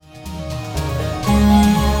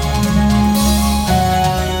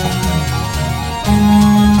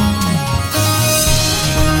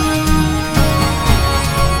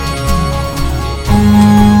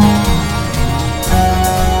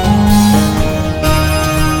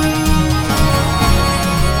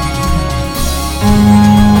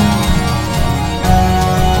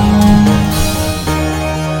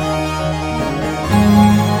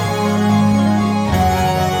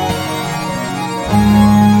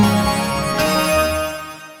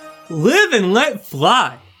Live and let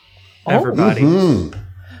fly, everybody.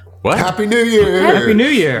 What? Happy New Year! Happy New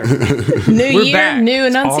Year! New year, back. new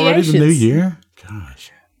enunciations. Already the new year?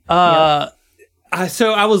 Gosh.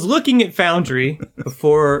 So I was looking at Foundry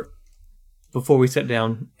before we sat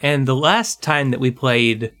down, and the last time that we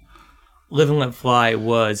played Live and Let Fly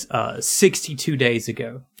was 62 days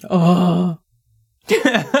ago. Oh,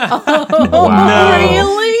 Wow.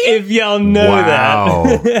 really? If y'all know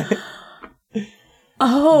that.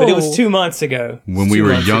 Oh, But it was 2 months ago. When we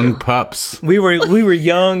were young pups. We were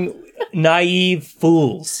young, naive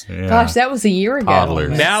fools. Yeah. gosh, that was a year ago.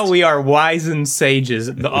 Toddlers. Now we are wizened sages,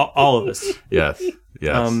 all of us. Yes.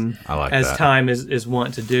 I like as that. time is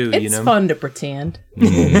wont to do. It's fun to pretend. I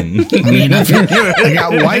mean, I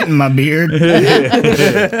got white in my beard.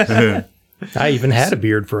 I even had a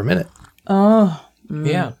beard for a minute. Oh,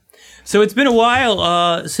 Yeah. So it's been a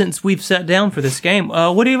while since we've sat down for this game.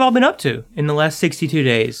 What have you all been up to in the last 62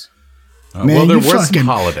 days? Man, well, there you were fucking, some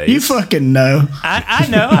holidays. You fucking know. I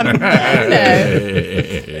know. I'm,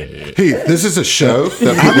 Hey, this is a show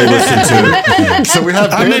that people listen to. So we have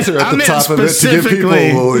Dancer at the top of it to give people,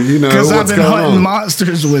 because I've what's been going hunting on.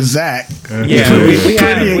 monsters with Zach. yeah, we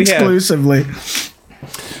have. Pretty exclusively.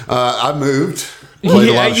 I moved. Played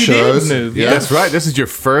a lot of you shows. did move. Yeah. That's right. This is your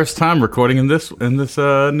first time recording in this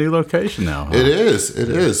new location now. Huh? It is.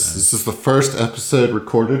 This is the first episode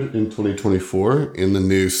recorded in 2024 in the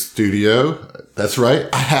new studio. That's right.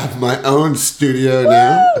 I have my own studio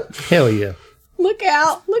now. Hell yeah. look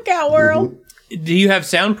out, world. Do you have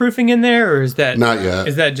soundproofing in there, or is that Not yet,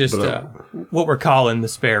 Is that just but, what we're calling the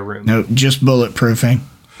spare room? No, just bulletproofing.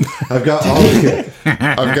 I've got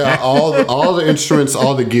all the instruments,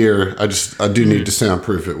 all the gear. I do need to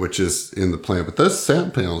soundproof it, which is in the plan. But those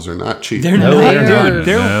sound panels are not cheap. They're not. They're-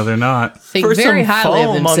 No, they're not. Think For very some highly of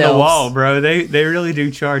foam themselves. on the wall, bro. They really do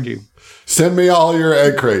charge you. Send me all your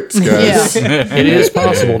egg crates, guys. Yeah. It is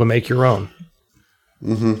possible to make your own.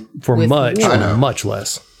 For With much, what? much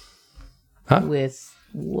less. With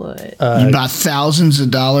what? You buy thousands of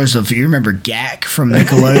dollars of, you remember GAC from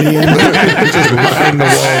Nickelodeon? Just line the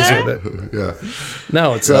walls with it. Yeah.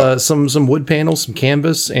 No, it's some wood panels, some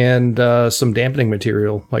canvas, and some dampening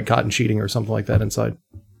material like cotton sheeting or something like that inside.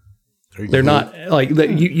 They're not like that.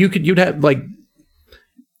 You'd have like.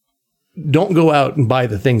 Don't go out and buy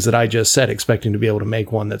the things that I just said, expecting to be able to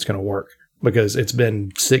make one that's going to work, because it's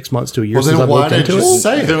been 6 months to a year Well, since then I've why looked didn't into you it. just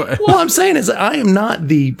say it? Well, I'm saying is I am not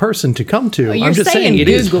the person to come to. you're I'm just saying saying it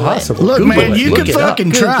is Google it. possible. Look, Google man, it. you Look could it up. fucking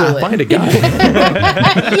Google try. it. Find a guy.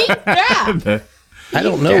 Yeah. I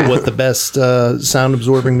don't know what the best sound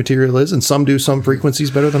absorbing material is, and some do some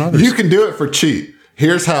frequencies better than others. You can do it for cheap.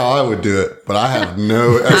 Here's how I would do it, but I have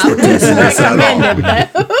no expertise in this at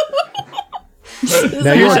all.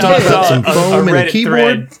 Now you want to talk about some foam and a Reddit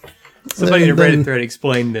keyboard? thread. Somebody in a Then- Reddit thread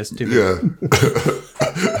explained this to me. Yeah.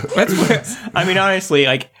 That's what, I mean, honestly,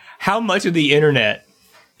 like, how much of the internet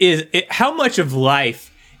how much of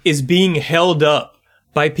life is being held up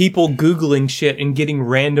by people Googling shit and getting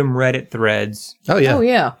random Reddit threads Oh yeah. Oh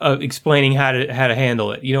yeah. explaining how to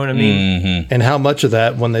handle it. You know what I mean? And how much of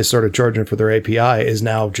that, when they started charging for their API, is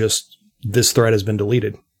now just this thread has been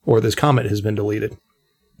deleted or this comment has been deleted.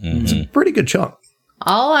 It's a pretty good chunk.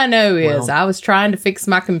 All I know is I was trying to fix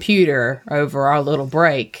my computer over our little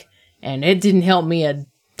break, and it didn't help me a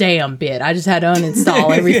damn bit. I just had to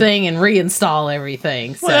uninstall everything and reinstall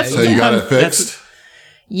everything. So, So you got it fixed?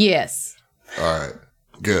 yes, All right.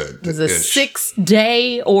 Good. it was a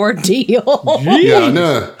 6-day ordeal. Yeah, I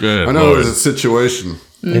know. Good I know Lord. it was a situation.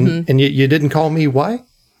 And you didn't call me. Why?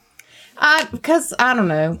 Because I don't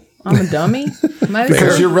know. I'm a dummy.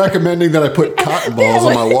 Because you're recommending that I put cotton balls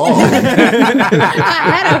on my wall. I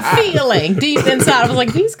had a feeling deep inside. I was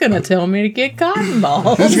like, he's going to tell me to get cotton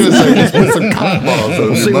balls. He's going to say, just put some cotton balls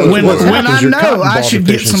over See, your When motorboat. happens, I your know cotton I ball should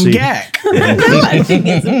get some deficiency. GAC. I should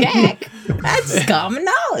get some gack. That's just common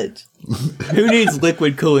knowledge. Who needs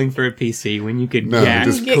liquid cooling for a PC when you could No, gack?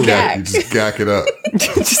 you just Get gack, gacked. you just gack it up.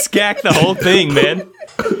 Just gack the whole thing, man.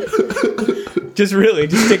 Just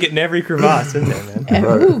stick it in every crevasse in there, man.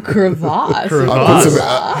 Ooh, crevasse.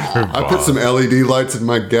 I put some LED lights in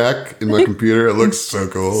my gack in my computer. It looks so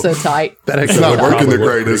cool. So tight. That It's actually not would working the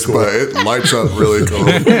probably look greatest, pretty but it lights up really cool.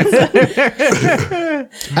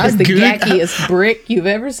 It's the gackiest brick you've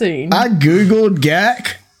ever seen. I Googled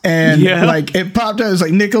GAC. And Yeah. like it popped up, it was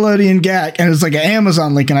like Nickelodeon GAC, and it was like an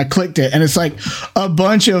Amazon link, and I clicked it, and it's like a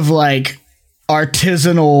bunch of like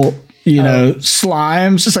artisanal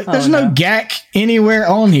slimes. It's like there's no gack anywhere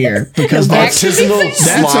on here because that's Artisanal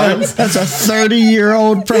slimes. that's a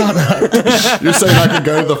 30-year-old product. You're saying I could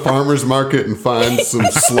go to the farmer's market and find some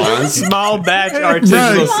slimes? Small batch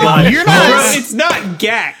artisanal Bro, slime. you're not- Bro, it's not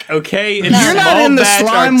gack, okay? It's You're not small in the batch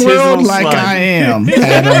slime artisanal world like slime. I am,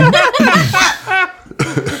 Adam.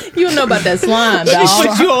 You don't know about that slime, Let me dog.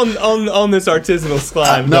 put you on this artisanal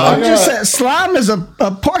slime. No, dog. I Just got- that slime is a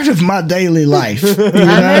part of my daily life. I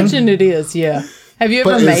imagine it is, yeah. Have you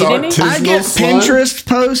ever But is made any? artisanal I get slime? Pinterest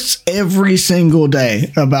posts every single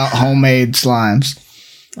day about homemade slimes.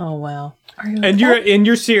 Oh, wow. And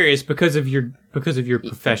you're serious because of your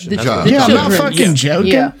profession. The- That's the what Yeah, I'm not children. fucking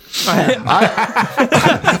joking. Yeah. I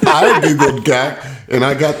googled gack and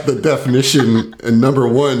I got the definition in number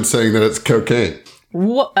 1 saying that it's cocaine.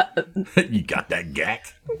 What? You got that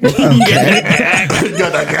gack? You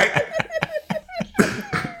got that gack?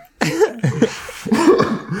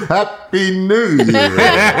 Happy New Year.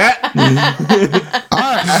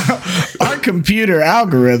 Our computer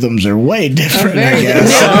algorithms are way different, I Very good.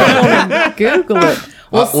 guess. I want to Google it.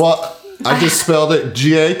 Well, I just spelled it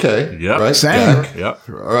G-A-K. Yep. Right? Same. Gack. Yep.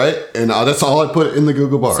 All right. And that's all I put in the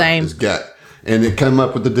Google bar. Same. Is gack. And it came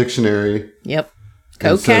up with the dictionary. Yep.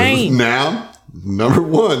 And says Cocaine. Noun, number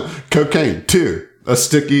 1, cocaine. 2, a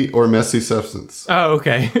sticky or messy substance. Oh,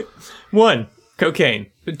 okay. 1, cocaine.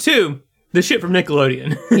 But 2, the shit from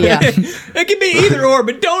Nickelodeon. Yeah. It can be either or,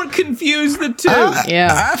 but don't confuse the two.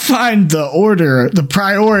 Yeah. I find the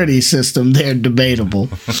priority system there debatable.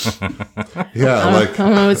 Yeah, I like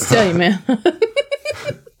don't know what to tell you, man.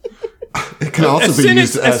 it can also be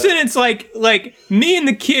used A as sentence like me and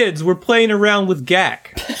the kids were playing around with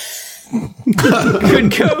gack.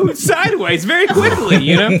 Could go sideways very quickly,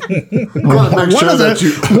 you know? Well, make sure that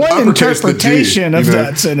you One uppercase the G, interpretation of you know?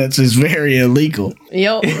 that sentence is very illegal.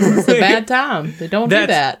 Yo, it's a bad time. They don't do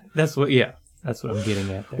that. That's what I'm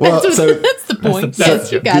getting at there. Well, so That's the point. that's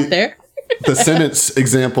Yes, you got there. the sentence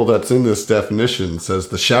example that's in this definition says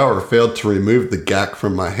the shower failed to remove the gack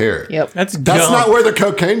from my hair. Yep. That's That's dumb. not where the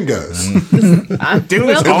cocaine goes. Dude, Well,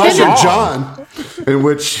 it's Unless all you're wrong. John, in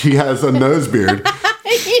which he has a nose beard.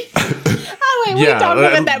 Oh, wait, we talked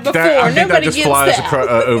about that before. I think Nobody that just gets flies that.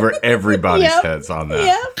 over everybody's Yep. heads on that.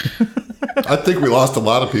 Yeah. I think we lost a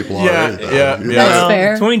lot of people Yeah, already. though. yeah, You yeah. know? That's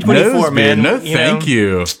fair. 2024, Nose man. beard, no, you know, thank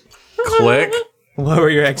you. Click. Lower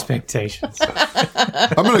your expectations.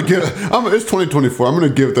 I'm gonna give. It's 2024. I'm gonna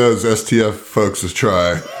give those STF folks a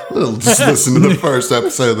try. Just listen to the first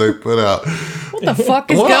episode they put out. What the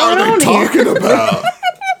fuck is What going are on they here? talking about?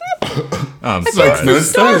 I'm Makes sorry. no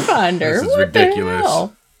sense. Starfinder. This is What ridiculous. the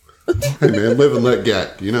hell? Hey man, live and let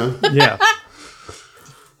get. You know. Yeah.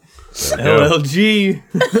 LLG.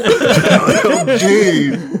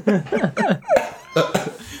 Gee.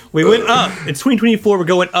 We went up. It's 2024. We're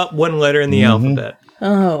going up one letter in the alphabet.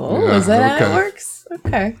 Oh, is that how okay. it works?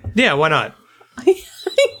 Okay. Yeah, why not?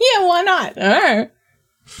 Yeah, why not? All right.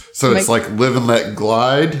 So it's like live and let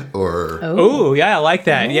glide, or Oh, yeah, I like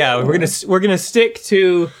that. Yeah, we're gonna stick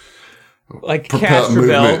to like Propel Castrovel.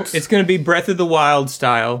 movements. It's gonna be Breath of the Wild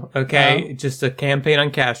style. Okay, just a campaign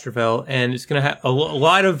on Castrovel, and it's gonna have a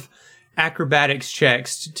lot of acrobatics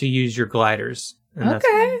checks to use your gliders. And that's-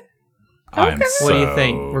 Okay. What do you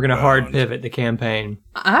think? We're gonna hard pivot the campaign.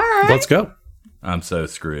 All right. Let's go. I'm so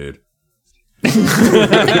screwed. 20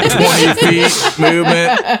 feet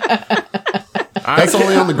movement. that's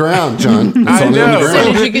only on the ground, John. It's I only on know. the As soon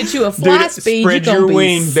ground. as you get you a fly speed, Spread you're your gonna be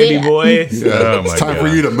wing, set. baby boy. Yeah, Oh it's my time for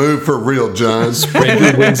God. you to move for real, John. Spread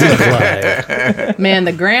your wings and fly. Man,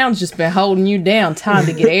 the ground's just been holding you down. Time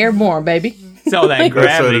to get airborne, baby. It's all that That's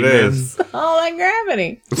gravity. what it is. All that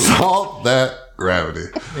gravity. It's all that gravity.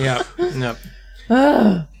 Yeah. No.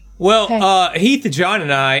 Well, Heath, John,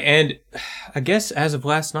 and I, and I guess as of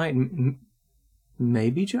last night,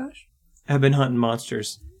 maybe Josh, have been hunting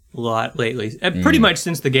monsters a lot lately. Pretty much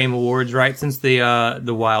since the Game Awards, right? Since the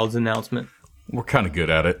Wilds announcement. We're kind of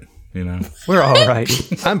good at it, you know. We're all right.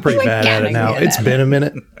 I'm pretty bad at it now. good It's at been a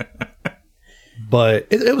minute, but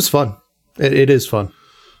it was fun. It is fun.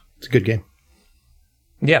 It's a good game.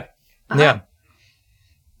 Yeah. Yeah.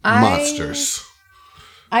 Monsters.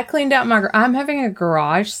 I cleaned out I'm having a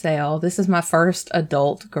garage sale. This is my first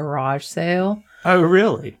adult garage sale. Oh,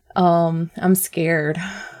 really? I'm scared.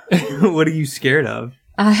 What are you scared of?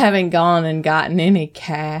 I haven't gone and gotten any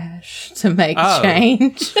cash to make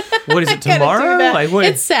change. What is it, Gotta do tomorrow? that. Like, what?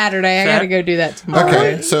 It's Saturday. I gotta go do that tomorrow.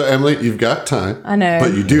 Okay, so Emily, you've got time. I know.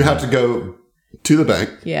 But you do have to go to the bank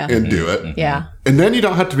and do it. Yeah. And then you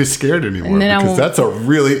don't have to be scared anymore And then I because won't- that's a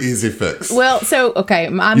really easy fix. Well, so okay,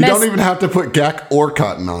 you don't even have to put gack or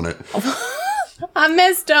cotton on it. I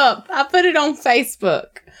messed up. I put it on Facebook.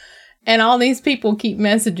 And all these people keep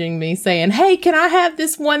messaging me saying, "Hey, can I have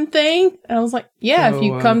this one thing?" And I was like, "Yeah, if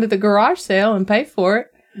you come to the garage sale and pay for it."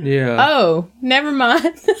 Yeah. Oh, never mind.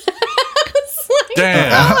 It's like,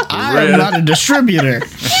 Damn. I am not a distributor. it's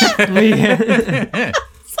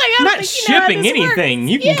like, I don't Not think you know how shipping this anything.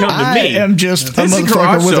 works. You can come to I me. am just a This is a motherfucker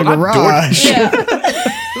garage with a sale, not garage. Yeah.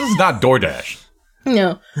 This is not DoorDash.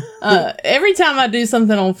 No. Every time I do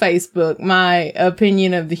something on Facebook, my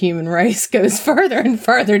opinion of the human race goes further and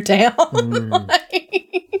further down.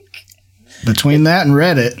 Like, Between that and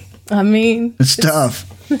Reddit, I mean, it's tough.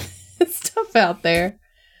 it's tough out there.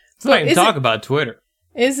 Let's not even is talk it- about Twitter.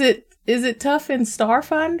 Is it tough in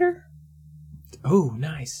Starfinder? Oh,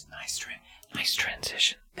 nice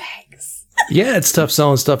transition. Thanks. Yeah, it's tough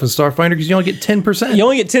selling stuff in Starfinder because you only get 10%. You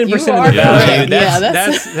only get 10% You of the are value. correct. Yeah,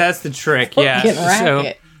 That's the trick. Yeah. Fucking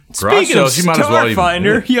racket. Garage Speaking of sales, you might as well even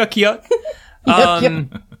Starfinder, yuck.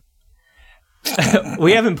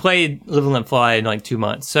 We haven't played Live and Let Fly in like 2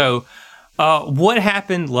 months. So, what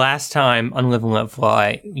happened last time on Live and Let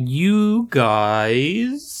Fly? You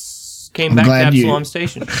guys came back to glad you- Absalom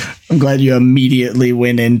Station. I'm glad you immediately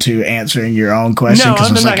went into answering your own question No, because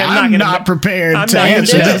I'm I was not like, gonna- I'm I'm not not gonna- prepared I'm to not gonna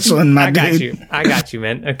answer do it. this one, my dude. I got you,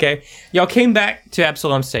 man. Okay. Y'all came back to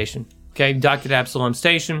Absalom Station. Okay. Docked at Absalom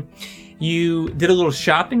Station. You did a little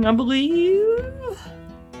shopping, I believe,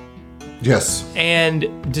 Yes, and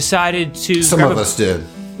decided to. some grab of us did.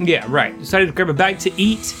 Yeah, right. Decided to grab a bite to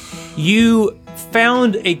eat. You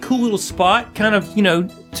found a cool little spot, kind of,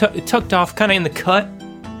 tucked off, kind of in the cut,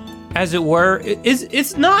 as it were.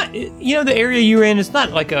 It's not, the area you're in. It's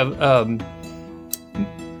not like a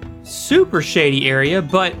super shady area,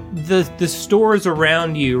 but the stores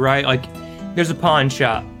around you, right? Like, there's a pawn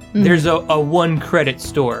shop. Mm-hmm. There's a 1 credit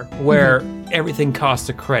store where everything costs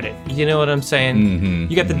a credit. You know what I'm saying? Mm-hmm.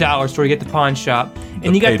 You got the dollar store, you got the pawn shop,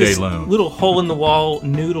 and you got payday this loan. little hole-in-the-wall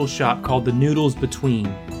noodle shop called the Noodles Between.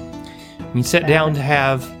 And you sat down to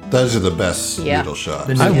have Those are the best Yeah. noodle shops.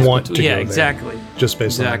 the I noodles want to between. Yeah, go there. exactly. Just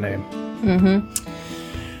based Exactly. on the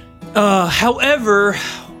name. However,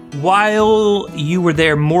 while you were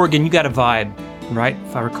there, Morgan, you got a vibe, right?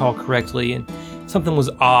 If I recall correctly, and something was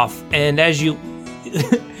off. And as you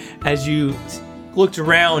as you looked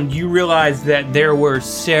around, you realized that there were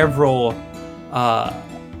several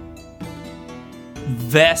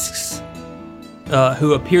Vesks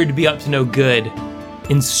who appeared to be up to no good,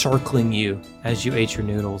 encircling you as you ate your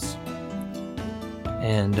noodles.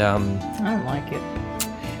 And I don't like it.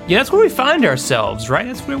 yeah, that's where we find ourselves, right?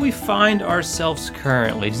 That's where we find ourselves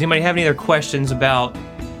currently. Does anybody have any other questions about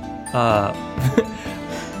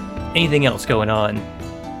anything else going on?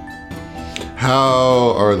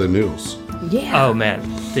 How are the noodles? Yeah. Oh man,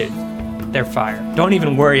 dude, they're fire. Don't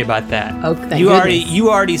even worry about that. Oh, thank you goodness.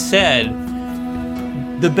 already said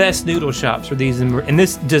the best noodle shops are these, and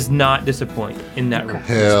this does not disappoint in that regard.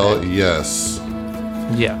 Hell yes.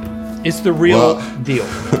 Yeah, it's the real Well- deal.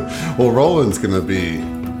 Well, Roland's gonna be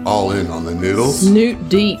all in on the noodles. Snoot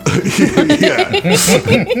deep.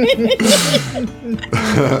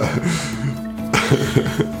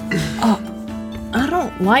 I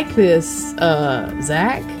don't like this,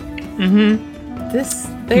 Zach.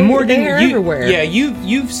 They're Morgan, everywhere. Yeah,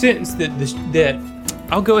 you've sensed that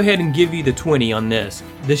I'll go ahead and give you the 20 on this.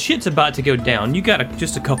 The shit's about to go down. You got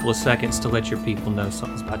just a couple of seconds to let your people know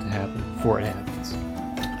something's about to happen before it happens.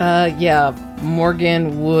 Yeah,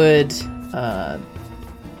 Morgan would,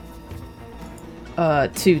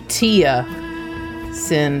 to Tia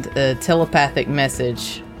send a telepathic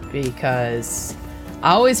message because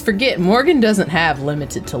I always forget Morgan doesn't have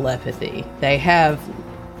limited telepathy. They have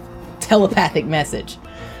telepathic message.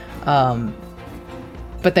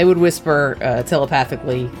 But they would whisper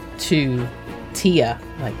telepathically to Tia,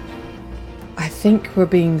 like, I think we're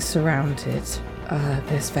being surrounded.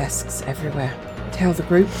 There's Vesks everywhere. Tell the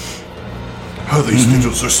group. Oh, these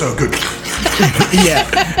noodles are so good. Yeah,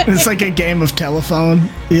 it's like a game of telephone,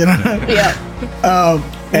 you know. Yeah.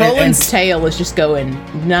 Roland's tail is just going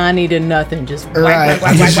 90 to nothing, just whack, Right,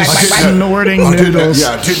 whack, whack, whack, whack, whack. snorting I didn't, noodles.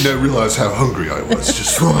 I didn't realize how hungry I was.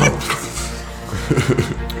 Just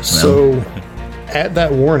So, at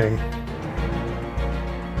that warning,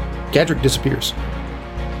 Gadrick disappears.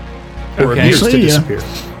 Or Okay. appears to See ya. disappear.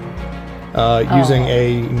 Using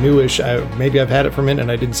a newish, maybe I've had it for a minute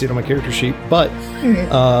and I didn't see it on my character sheet, but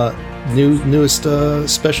newest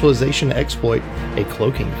specialization exploit, a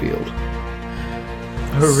cloaking field.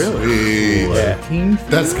 Oh, really? Yeah.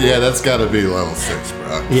 That's got to be level 6,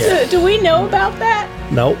 bro. Yeah. Do we know about that?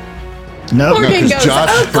 Nope. Nope. Morgan 'cause goes, Josh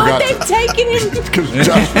oh forgot god, they've to- taken him. Because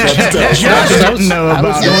Josh forgot to tell us. Josh doesn't know I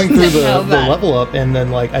was about going it. through Know the about it. level up and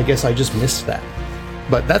then, like, I guess I just missed that.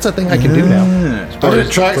 But that's a thing I can do now. But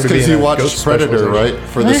it tracks because you watched Predator, right?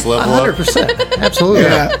 For this level up? 100%. Absolutely.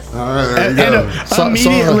 Yeah. All right, there you go.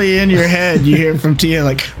 Immediately in your head, you hear from Tia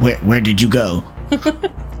like, "Where did you go?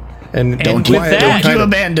 And Don't with that, you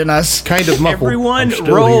abandon us?" kind of muffled. Everyone, I'm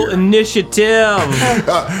still roll here. initiative.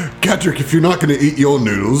 Gadrick, if you're not going to eat your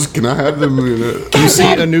noodles, can I have them? You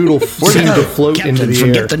see a noodle seem to float into Captain, the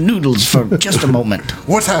forget air. the noodles for just a moment.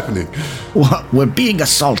 What's happening? We're being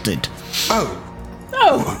assaulted. Oh,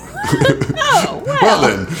 Oh, well, well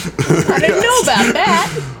then. I didn't know about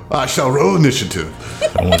that. I shall roll initiative.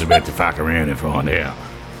 I want to bet the fuck around if on there.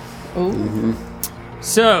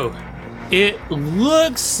 So, it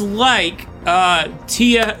looks like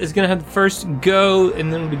Tia is going to have the first go,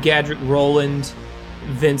 and then it'll be Gadrick, Roland,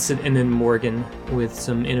 Vincent, and then Morgan with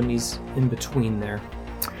some enemies in between there.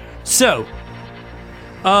 So,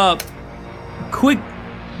 quick,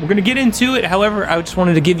 we're going to get into it. However, I just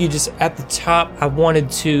wanted to give you just at the top, I wanted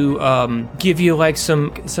to give you like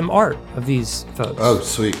some art of these folks. Oh,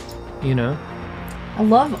 sweet. You know? I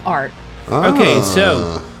love art. Okay,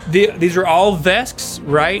 so these are all Vesks,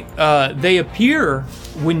 right? They appear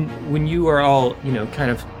when you are all, kind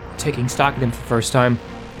of taking stock of them for the first time,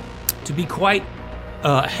 to be quite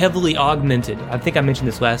heavily augmented. I think I mentioned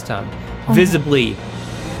this last time. Visibly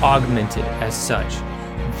augmented as such.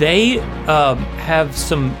 They have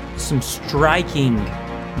some striking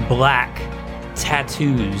black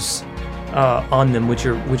tattoos on them, which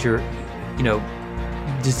are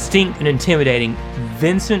distinct and intimidating.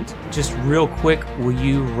 Vincent, just real quick, will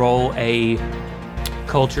you roll a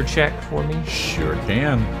culture check for me? Sure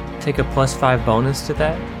can. Take a +5 bonus to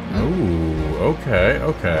that. Ooh, okay.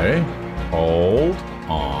 Hold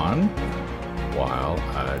on while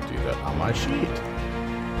I do that on my sheet.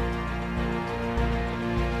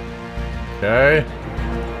 Okay.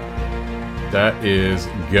 That is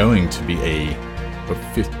going to be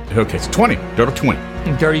okay, it's 20. Total 20.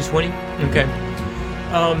 Dirty 20? Okay.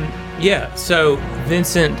 Yeah, so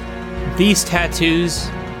Vincent, these tattoos,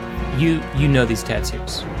 you know these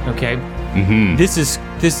tattoos, okay? Mm-hmm. This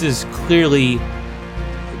is clearly,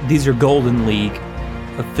 these are Golden League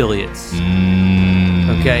affiliates,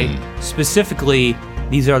 okay? Specifically,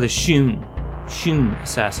 these are the Shun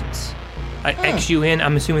assassins. X-U-N,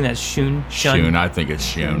 I'm assuming that's Shun. Shun, I think it's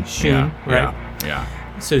Shun. Shun, Yeah, right? Yeah.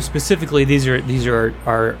 So specifically, these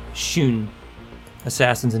are Shun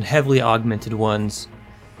assassins and heavily augmented ones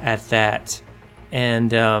at that.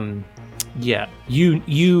 And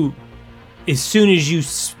you as soon as you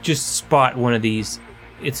just spot one of these,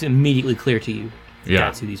 it's immediately clear to you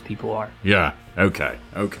that's who these people are. Yeah. Okay.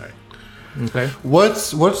 Okay.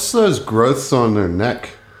 What's those growths on their neck?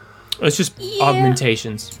 It's just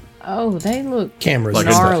augmentations. Oh, they look Cameras. Like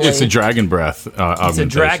gnarly. it's a dragon breath. It's a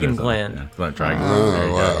dragon gland. Yeah, it's like dragon gland. There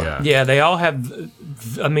you go, yeah. Yeah, they all have.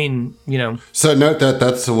 So note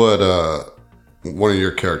that's what one of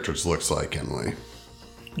your characters looks like, Emily.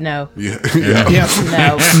 No. Yeah. Yep.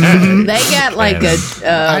 No. They got like a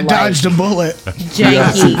I dodged a bullet.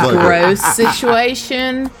 janky, like it. gross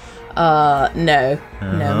situation. No,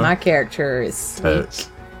 my character is sweet.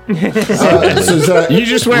 So Zach, You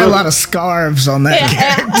just wear a lot of scarves on that.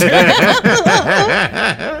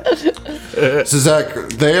 so Zach,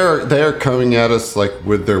 they are coming at us like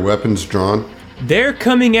with their weapons drawn. They're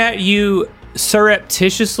coming at you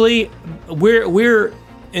surreptitiously.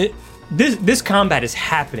 This combat is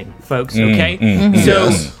happening, folks. Okay, so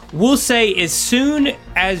we'll say as soon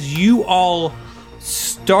as you all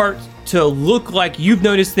start to look like you've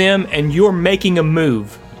noticed them and you're making a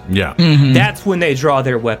move, Yeah. that's when they draw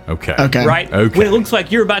their weapon. Okay. Okay. Right? Okay. When it looks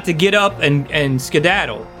like you're about to get up and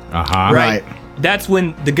skedaddle, Uh-huh. right? That's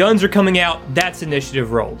when the guns are coming out. That's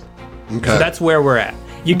initiative rolled. Okay. So that's where we're at.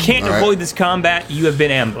 You can't All right. avoid this combat. You have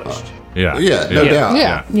been ambushed. Yeah. Yeah, no doubt.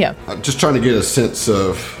 Yeah. I'm just trying to get a sense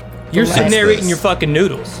of. You're sitting there this. eating your fucking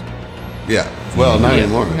noodles. Yeah. Well, not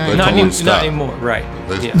anymore. They Not, told me to not stop. anymore. Right.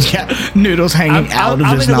 They- Yeah. Yeah, noodles hanging out of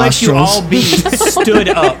I'm his gonna let you nostrils. all be stood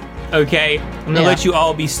up. Okay. I'm gonna Yeah. let you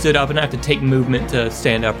all be stood up and not have to take movement to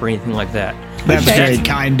stand up or anything like that. That's Okay. very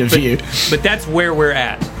kind of you. But that's where we're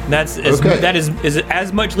at. That is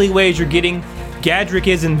as much leeway as you're getting. Gadrick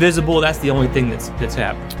is invisible. That's the only thing that's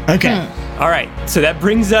happened. Okay. All right. So that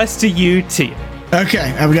brings us to you, Tia.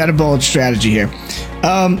 Okay, I've got a bold strategy here.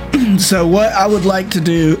 So what I would like to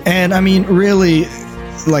do, and I mean, really,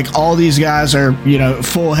 like all these guys are,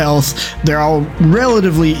 full health. They're all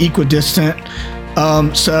relatively equidistant.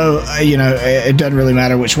 So, it doesn't really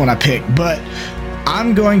matter which one I pick, but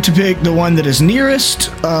I'm going to pick the one that is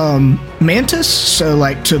nearest Mantis, so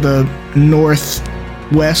like to the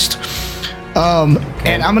northwest.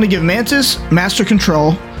 And I'm going to give Mantis master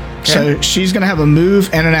control. So she's going to have a move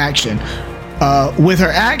and an action. With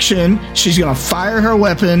her action, she's going to fire her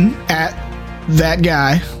weapon at that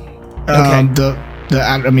guy. Okay.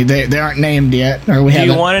 I mean, they aren't named yet. Or we Do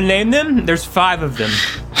haven't. you want to name them? There's 5 of them.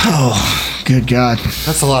 Oh, good God.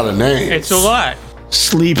 That's a lot of names. It's a lot.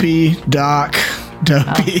 Sleepy, Doc,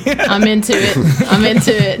 Dopey. I'm into it. I'm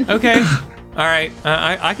into it. Okay. All right.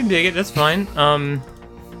 I can dig it. That's fine.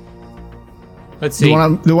 Let's see.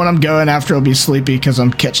 The one I'm going after will be Sleepy because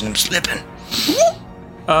I'm catching him slipping.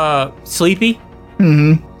 Sleepy?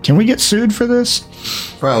 Can we get sued for this?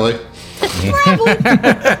 Probably.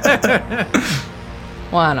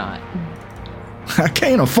 Why not? I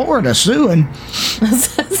can't afford a suing.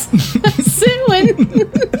 Suing.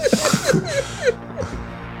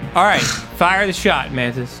 All right. Fire the shot,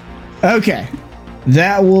 Mantis. Okay.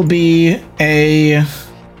 That will be a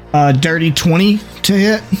dirty 20 to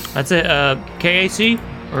hit. That's a KAC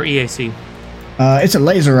or EAC? It's a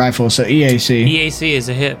laser rifle, so EAC. EAC is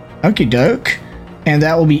a hit. Okie doke. And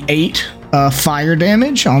that will be 8 fire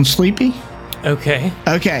damage on Sleepy. Okay.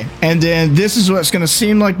 Okay, and then this is what's going to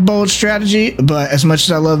seem like bold strategy, but as much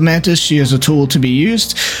as I love Mantis, she is a tool to be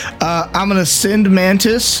used. I'm going to send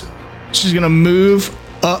Mantis. She's going to move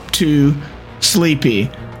up to Sleepy.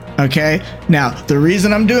 Okay, now the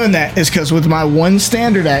reason I'm doing that is because with my one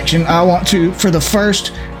standard action, I want to, for the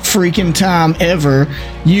first freaking time ever,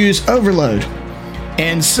 use Overload.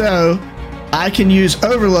 And so I can use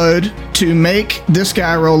Overload to make this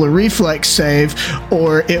guy roll a reflex save,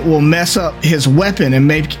 or it will mess up his weapon and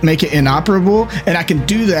make it inoperable, and I can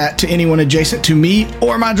do that to anyone adjacent to me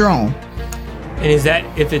or my drone. And is that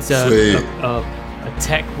if it's a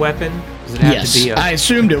tech weapon? Does it have to be I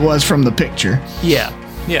assumed it was from the picture. Yeah.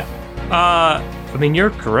 I mean,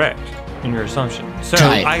 you're correct in your assumption. So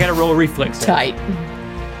Tight. I got to roll a reflex save. Tight.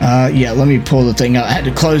 Yeah, let me pull the thing up. I had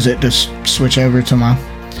to close it to switch over to my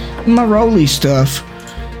rolly stuff.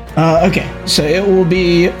 Okay, so it will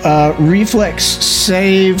be reflex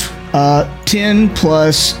save 10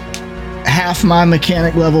 plus half my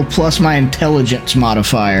mechanic level plus my intelligence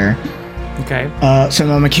modifier. Okay. So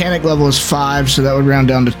my mechanic level is 5, so that would round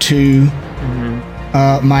down to 2.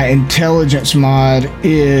 My intelligence mod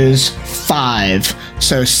is 5,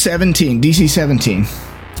 so 17, DC 17.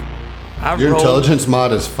 Your intelligence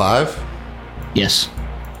mod is 5? Yes.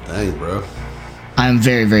 Dang, bro. I am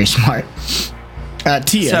very, very smart.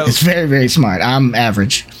 Tia is very, very smart. I'm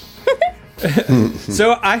average.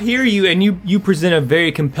 So I hear you, and you present a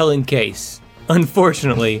very compelling case.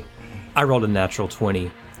 Unfortunately, I rolled a natural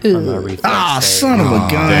 20 on my reflex save. Son of a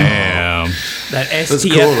gun. Damn. That STF, That's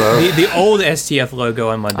cool, though. the old STF logo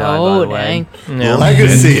on my die, by Oh, the way. dang. Yeah.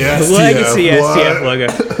 Legacy The STF. Legacy STF What? logo.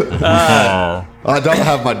 I don't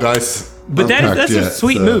have my dice. But that's yet, a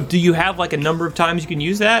sweet so. move. Do you have like a number of times you can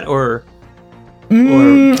use that, or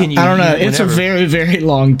can you? I don't know. use it It's a whenever? very, very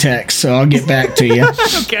long text, so I'll get back to you.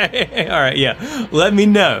 Okay. All right. Yeah. Let me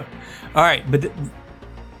know. All right. But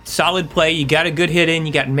solid play. You got a good hit in.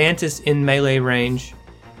 You got Mantis in melee range,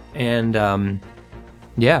 and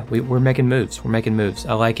yeah, we're making moves. We're making moves.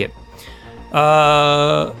 I like it.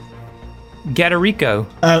 Gatarico.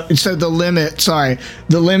 So the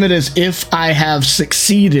limit is if I have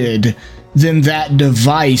succeeded, then that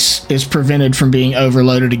device is prevented from being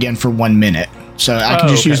overloaded again for 1 minute. So I can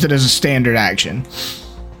just use it as a standard action.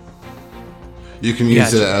 You can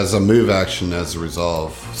use Gotcha. it as a move action as a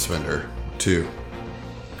resolve spender, too.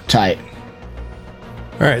 Tight.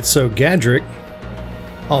 All right, so Gadrick,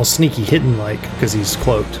 all sneaky hidden like, because he's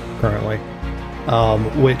cloaked currently,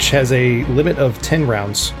 which has a limit of 10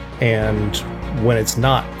 rounds, and when it's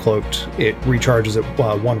not cloaked, it recharges at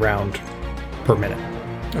 1 round per minute.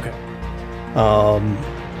 Okay.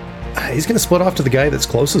 He's going to split off to the guy that's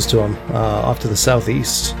closest to him, off to the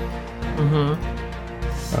southeast.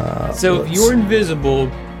 So if you're invisible,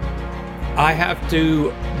 I have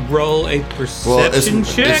to roll a perception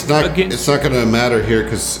check it's not against. going to matter here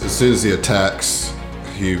because as soon as he attacks,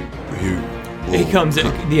 he comes.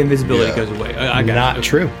 The invisibility Yeah. goes away. I got Not it.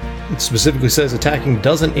 true. It specifically says attacking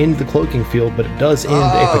doesn't end the cloaking field, but it does end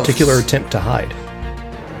a particular attempt to hide.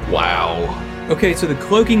 Wow. Okay, so the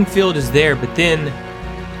cloaking field is there, but then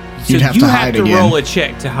so You'd have you to have hide to again. roll a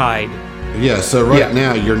check to hide. Yeah, so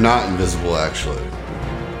now you're not invisible, actually.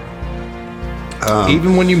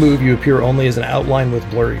 Even when you move, you appear only as an outline with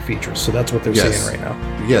blurry features. So that's what they're Yes. seeing right now.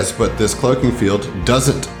 Yes, but this cloaking field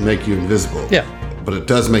doesn't make you invisible. Yeah. But it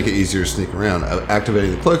does make it easier to sneak around.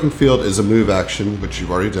 Activating the cloaking field is a move action, which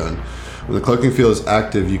you've already done. When the cloaking field is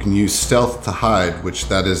active, you can use stealth to hide, which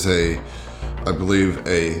that is I believe,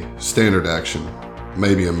 a standard action,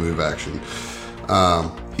 maybe a move action,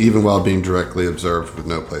 even while being directly observed with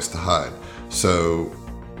no place to hide. So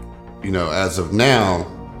as of now,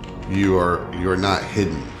 you are not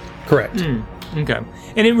hidden. Correct. Okay.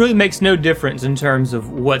 And it really makes no difference in terms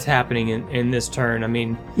of what's happening in this turn. I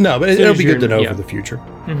mean, No, but as soon it'll as be you're good to know in- yeah. for the future.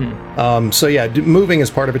 So yeah, moving is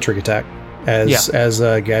part of a trick attack, as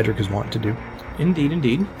Gadrick is wanting to do,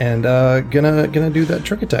 Indeed. and gonna do that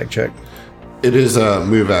trick attack check. It is a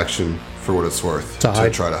move action for what it's worth To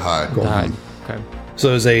hide. try to hide. Hide. Okay.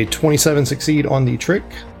 So is a 27 succeed on the trick?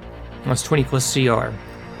 That's 20 plus CR.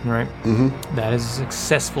 Right? Mm-hmm. That is a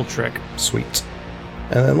successful trick. Sweet.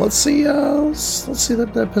 And then let's see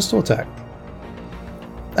that pistol attack.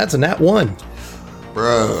 That's a nat 1.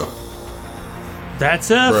 Bro.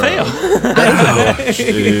 That's a fail.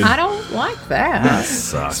 Dude. I don't like that.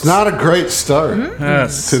 Sucks. It's not a great start That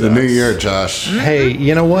to the new sucks. year, Josh. Hey,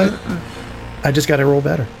 you know what? I just got to roll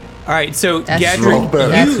better. All right, so That's roll Gadrick, better.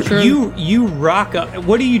 That's true. you rock up.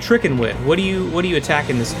 What are you tricking with? What are you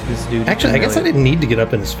attacking this dude? Actually, I guess I didn't need to get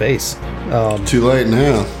up in his face, Too late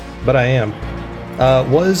now. but I am.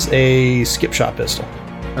 Was a skip shot pistol.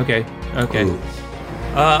 Okay. Ooh.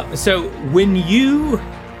 So when you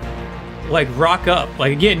rock up,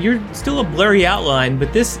 again, you're still a blurry outline,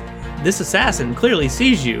 but this assassin clearly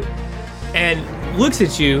sees you and looks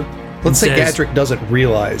at you. Let's say says, Gadrick doesn't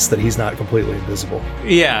realize that he's not completely invisible.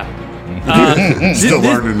 Yeah. Still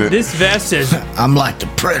learning it. This vest says, I'm like the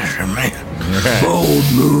predator, man. Bold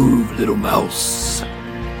move, little mouse.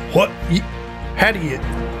 What? How do you?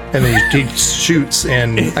 And then he shoots,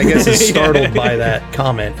 and I guess is startled by that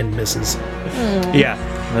comment and misses. yeah.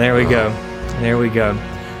 There we go.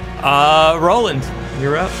 Roland,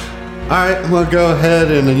 you're up. All right, I'm going to go ahead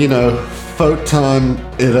and, photon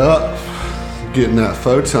it up. Get in that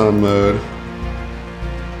photon mode,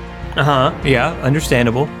 Yeah,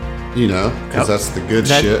 understandable. because that's the good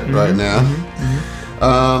That- shit right now.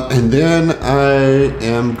 And then I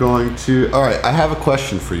am going to... All right, I have a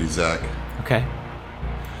question for you, Zach. Okay.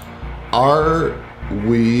 Are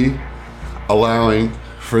we allowing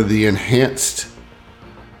for the enhanced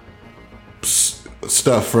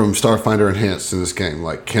stuff from Starfinder Enhanced in this game?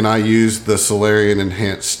 Can I use the Solarian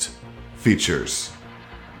Enhanced features?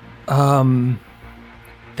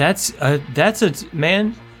 That's a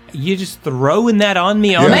man. You just throwing that on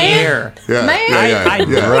me on the Man. air. Yeah, Man.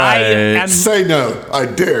 I am. Say no. I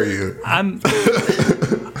dare you.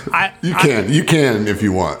 You can if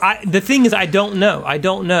you want. The thing is, I don't know.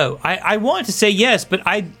 I want to say yes, but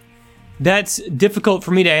that's difficult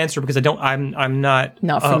for me to answer because I'm not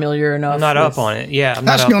Not familiar enough. I'm not with- up on it. Yeah, I'm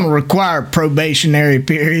That's not going to require a probationary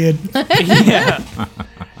period.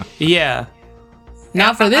 Yeah.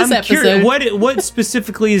 Not for this I'm episode. curious, what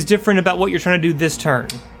specifically is different about what you're trying to do this turn?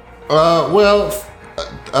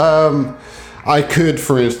 I could,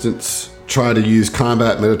 for instance, try to use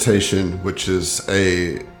combat meditation, which is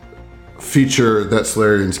a feature that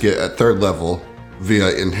Solarians get at 3rd level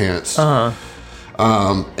via enhanced.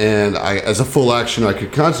 And as a full action, I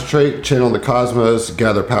could concentrate, channel the cosmos,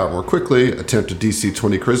 gather power more quickly, attempt a DC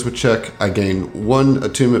 20 charisma check. I gain 1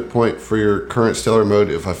 attunement point for your current stellar mode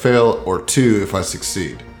if I fail, or 2 if I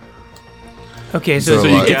succeed. Okay, so, So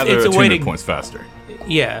You like- gather it's a way attunement to points faster.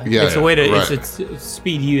 Yeah, Yeah, it's a way to right. it's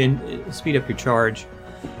speed you and speed up your charge,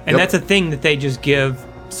 and Yep. that's a thing that they just give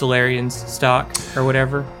Solarians stock or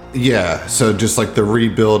whatever. Yeah, so just like the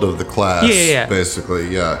rebuild of the class, Yeah. basically,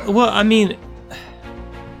 yeah. Well, I mean,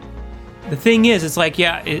 the thing is, it's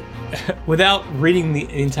without reading the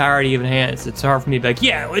entirety of Enhanced, it's hard for me to be like,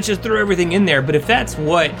 yeah, let's just throw everything in there. But if that's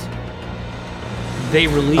what they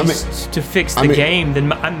released to fix the game, then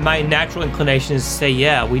my natural inclination is to say,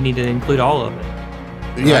 yeah, we need to include all of it.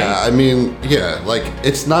 Yeah, I mean, yeah,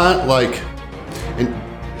 it's not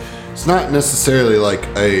it's not necessarily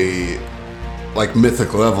like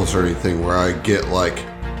mythic levels or anything where I get No,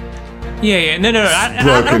 I don't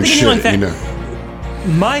broken think shit, anything like that.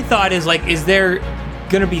 My thought is is there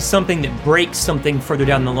going to be something that breaks something further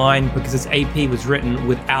down the line because this AP was written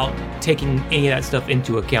without taking any of that stuff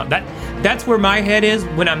into account? That's where my head is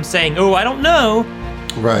when I'm saying, oh, I don't know,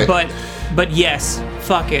 Right. but yes,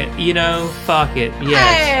 fuck it, fuck it,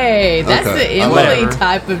 yes. Hey, that's Okay, the I love Emily it.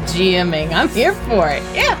 type of GMing. I'm here for it.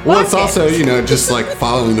 Yeah. Well, fuck it's it. also, just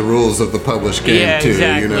following the rules of the published game Yeah, too,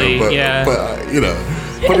 exactly, but yeah.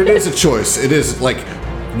 but it is a choice. It is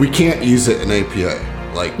we can't use it in APA.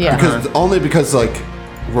 Yeah. Because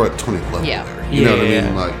we're at 20th level Yeah. there. You know what I mean?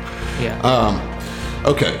 Yeah.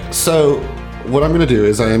 Okay, so what I'm going to do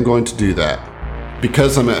is I am going to do that.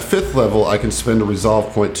 Because I'm at 5th level, I can spend a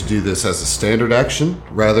resolve point to do this as a standard action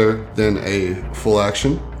rather than a full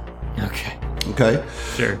action. Okay. Okay?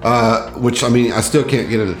 Sure. Which, I still can't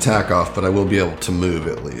get an attack off, but I will be able to move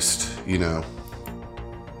at least,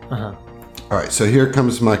 All right, so here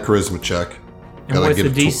comes my charisma check. And Gotta what's the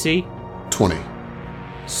get a DC? 20.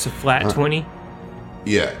 It's a flat 20.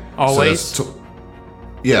 Yeah. Always? So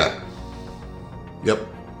yeah. Yep.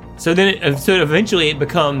 So then, so eventually it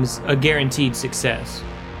becomes a guaranteed success.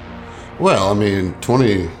 Well, I mean,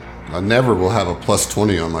 20. I never will have a plus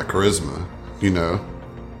 20 on my charisma. You know.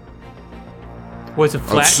 What's a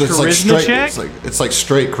flat It's charisma like straight, check? It's like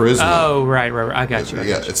straight charisma. Oh, right. I got you.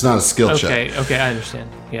 Yeah, it's not a skill check. Okay, I understand.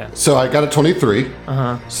 Yeah. So I got a 23.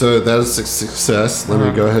 So that is a success. Let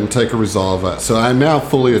me go ahead and take a resolve. So I'm now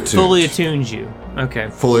fully attuned. Fully attunes you. Okay.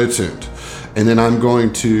 Fully attuned. And then I'm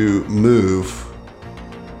going to move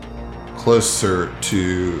closer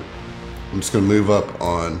to... I'm just going to move up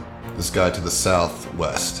on this guy to the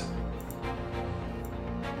southwest.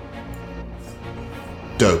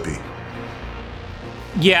 Dopey.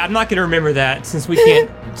 Yeah, I'm not going to remember that since we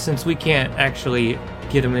can't actually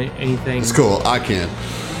get him anything. It's cool. I can.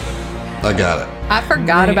 I got it. I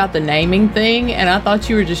forgot about the naming thing, and I thought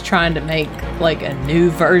you were just trying to make like a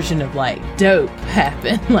new version of like dope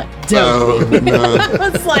happen, like dope. Oh, no.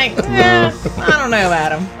 It's like, I don't know,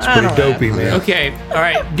 Adam. Pretty dopey, man. Okay, all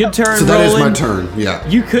right, good turn, So that is Roland. my turn. Yeah.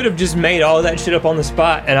 You could have just made all that shit up on the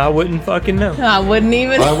spot, and I wouldn't fucking know. I wouldn't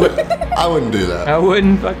even. I wouldn't do that. I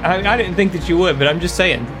wouldn't. I didn't think that you would, but I'm just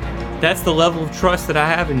saying, that's the level of trust that I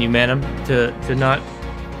have in you, man. To not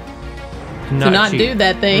cheat. do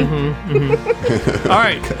that thing. All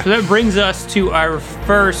right, so that brings us to our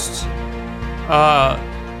first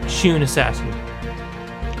Shun assassin,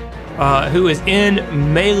 who is in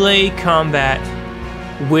melee combat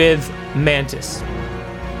with Mantis,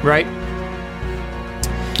 right?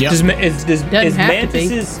 Yep. Is have to be.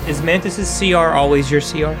 Mantis's CR always your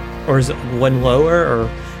CR, or is it one lower, or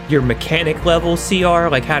your mechanic level CR?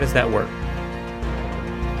 Like, how does that work?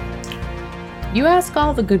 You ask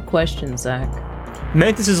all the good questions, Zach.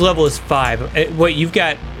 Mantis's level is 5. Wait, you've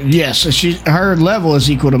got Yes, her level is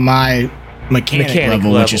equal to my mechanic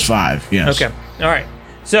level, which is 5. Yes. okay. All right.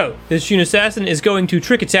 So this Shun assassin is going to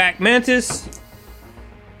trick attack Mantis.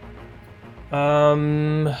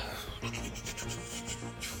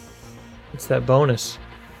 What's that bonus?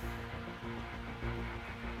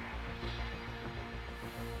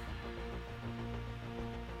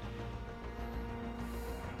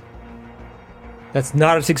 That's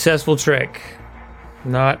not a successful trick.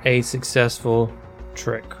 Not a successful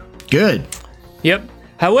trick. Good. Yep.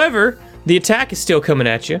 However, the attack is still coming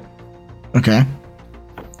at you. Okay.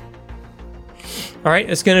 All right,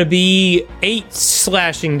 it's going to be 8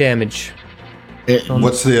 slashing damage.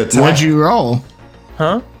 What's the attack? What'd you roll?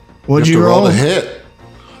 Huh? What'd You you have to roll roll? the hit.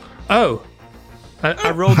 Oh.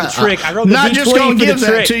 I rolled the trick. I rolled the Not D20 just gonna for give the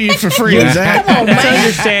that trick. to you for free, Zach. It's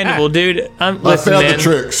understandable, dude. I Listen, failed man. the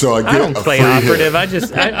trick, so I I get don't a play free operative.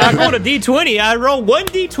 hit. I rolled a D20. I roll 1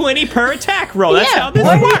 D20 per attack roll. That's how this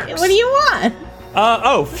works. What do you want?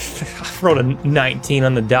 I rolled a 19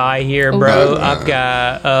 on the die here, bro. Ooh. I've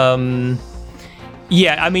got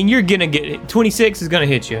yeah, I mean, you're gonna get 26 is gonna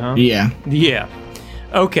hit you, huh? Yeah. Yeah.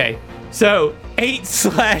 Okay. So 8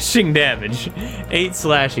 slashing damage. 8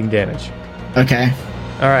 slashing damage. Okay.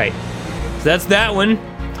 All right. So that's that one.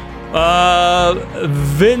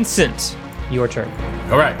 Vincent, your turn.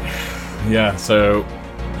 All right. Yeah. So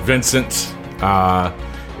Vincent he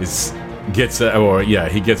gets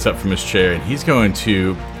up from his chair and he's going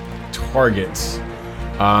to target.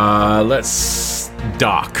 Let's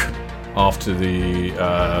Doc off to the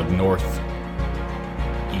northeast.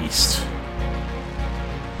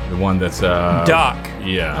 The one that's Doc.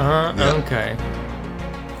 Yeah. Okay.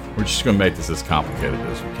 We're just gonna make this as complicated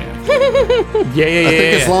as we can. Yeah. I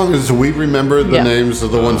think as long as we remember the names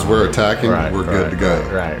of the ones we're attacking, we're good to go.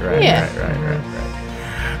 Right. Yeah.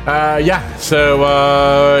 Yeah.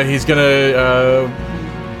 So he's gonna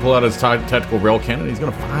pull out his tactical rail cannon. He's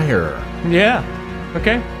gonna fire Yeah.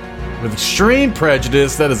 Okay. with extreme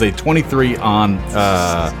prejudice. That is a 23 on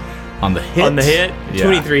the hit. On the hit, Yeah.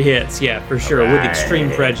 23 hits. Yeah, for sure, with Right.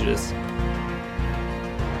 extreme prejudice.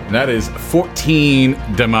 And that is 14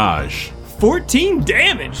 damage. 14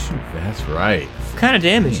 damage. That's right. What kind of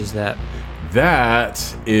damage is that? That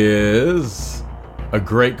is a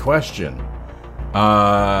great question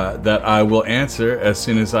that I will answer as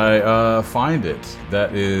soon as I find it.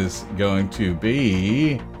 That is going to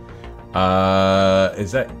be...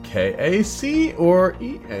 is that KAC or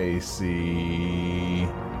EAC?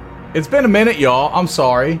 It's been a minute, y'all. I'm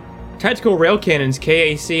sorry. Tactical rail cannons,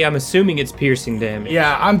 KAC. I'm assuming it's piercing damage.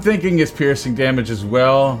 Yeah, I'm thinking it's piercing damage as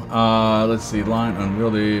well. Let's see. Line,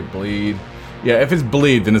 unwieldy, bleed. Yeah, if it's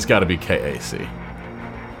bleed, then it's got to be KAC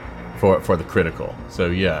for the critical. So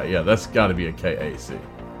yeah, that's got to be a KAC. It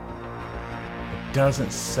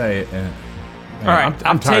doesn't say it. All right,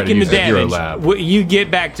 I'm tired of taking the using Hero damage. Lab. You get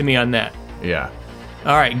back to me on that. Yeah.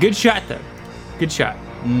 All right, good shot though. Good shot.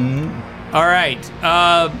 All right,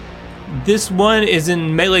 this one is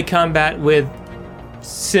in melee combat with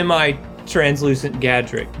semi-translucent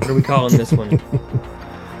Gadrick. What are we calling this one?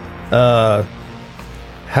 How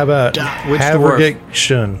about Which Havergick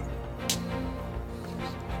Shun?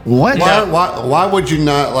 What? Why would you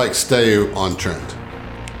not like stay on trend?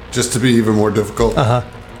 Just to be even more difficult.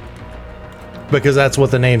 Because that's what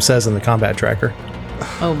the name says in the combat tracker.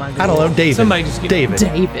 Oh my god. I don't know, David. Somebody just get- David.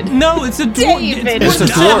 David. No, it's a dwarf. David. It's a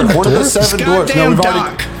dwarf. One of the 7 dwarfs. No,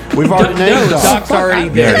 we've already named Doc. Doc's already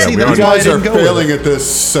there. Yeah, See, we that's You why I guys are didn't go with failing it. at this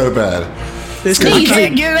so bad. This I is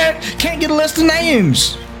can't get a list of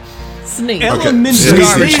names. Sneeze. elementary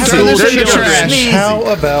Garbage. school Throw this in the children trash. How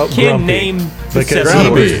about can Grumpy? name Because he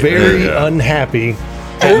successful was Grumpy. very Yeah. unhappy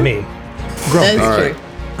at me. That's All true. right.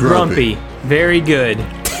 Grumpy. Very good.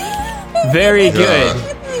 Very good.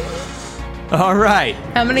 All right.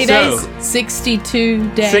 How many So, days? 62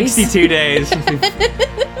 days. 62 days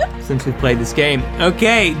since we played this game.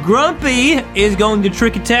 Okay, Grumpy is going to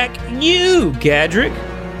trick attack you, Gadrick.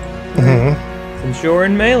 Since you're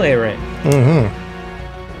in melee range.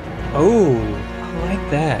 Oh, I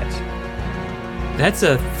like that. That's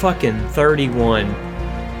a fucking 31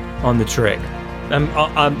 on the trick.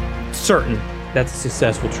 I'm certain that's a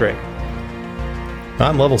successful trick.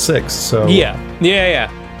 I'm level 6, so Yeah.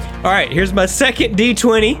 All right, here's my second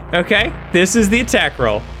D20. Okay, this is the attack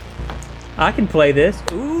roll. I can play this.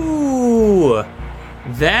 Ooh,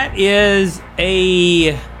 that is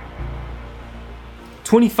a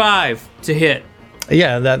 25 to hit.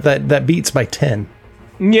 yeah, that beats by 10.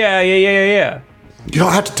 Yeah. You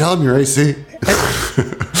don't have to tell him your AC.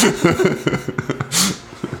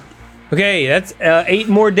 Okay, that's 8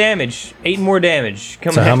 more damage. 8 more damage.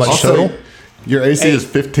 Come So on. how much Also, total? your AC is 8.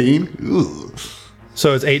 15. Ooh.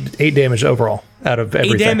 So it's 8 damage overall out of 8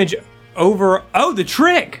 everything. damage over. Oh, the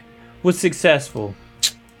trick was successful.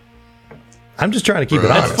 I'm just trying to keep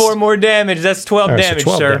it honest. 4 more damage. That's 12 All right, so damage,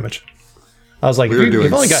 12 sir. damage. I was like, We were you've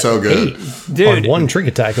doing only got so good. 8 Dude. on one trick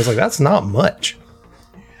attack. I was like, that's not much.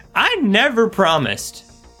 I never promised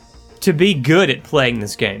to be good at playing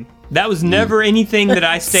this game. That was never anything that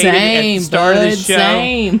I stated at the Same, start bud, of this show.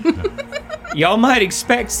 same. Y'all might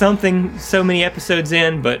expect something so many episodes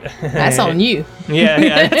in, but That's on you.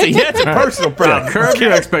 Yeah, that's a personal problem. Curb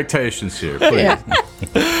your expectations here, please.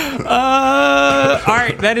 All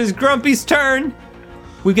right, that is Grumpy's turn.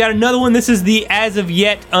 We've got another one. This is the as of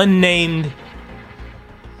yet unnamed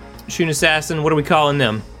Shun Assassin. What are we calling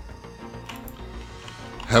them?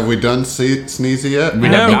 Have we done Sneezy yet? I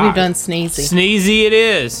don't No. think we've done Sneezy. Sneezy it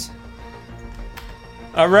is.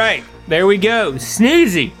 All right, there we go.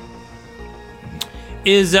 Sneezy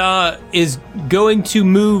is going to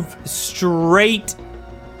move straight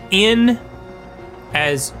in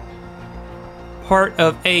as part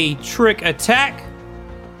of a trick attack,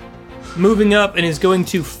 moving up, and is going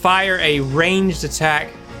to fire a ranged attack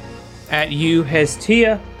at you,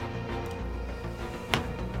 Hestia.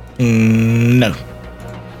 No.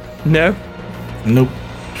 No. Nope.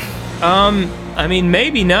 I mean,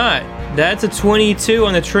 maybe not. That's a 22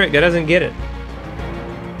 on the trick. That doesn't get it.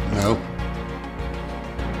 No.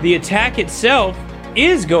 The attack itself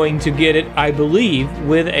is going to get it, I believe,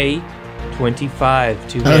 with a 25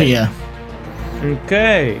 to hit. Oh yeah.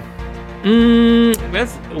 Okay.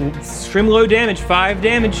 That's extreme low damage. 5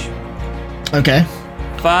 damage. Okay.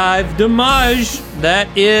 5 damage. That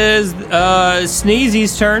is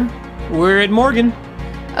Sneezy's turn. We're at Morgan.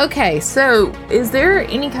 Okay, so is there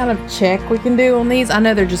any kind of check we can do on these? I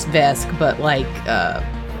know they're just Vesk, but like,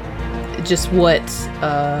 just what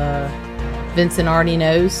Vincent already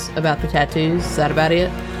knows about the tattoos. Is that about it?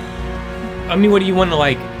 I mean, what do you want to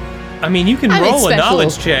like? I mean, you can I mean, roll a special.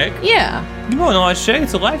 knowledge check. Yeah. You can roll a knowledge check.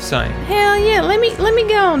 It's a life sign. Hell yeah. Let me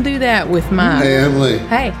go and do that with my. Hey, Emily.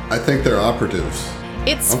 Hey, I think they're operatives.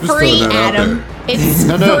 it's I'm just free, throwing that out Adam. there. It's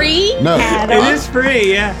No, free, no. Adam. It is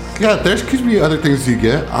free, yeah. Yeah, there could be other things you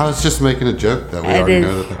get. I was just making a joke that we It already is.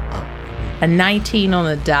 know that. A 19 on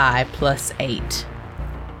the die plus 8.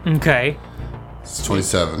 Okay. It's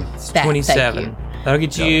 27. Thank 27. you. That'll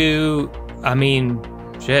get you, I mean,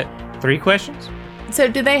 shit, 3 questions? So,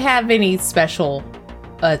 do they have any special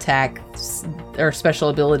attacks or special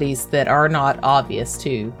abilities that are not obvious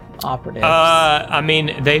to operatives? I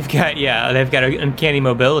mean, they've got an uncanny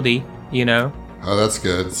mobility, you know? Oh, that's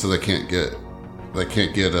good. So they can't get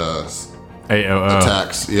AOO.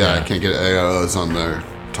 attacks. Yeah, I can't get AOs on their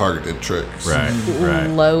targeted tricks. Right, right.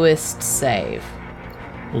 Lowest save.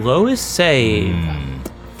 Lowest save.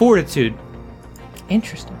 Fortitude.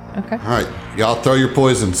 Interesting. Okay. All right, y'all throw your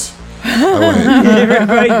poisons.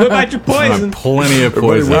 Everybody, whip out your poison. Plenty of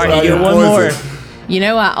poison. All right, you get one more. You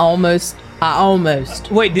know, I almost.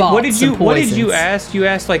 Wait, what did you ask? You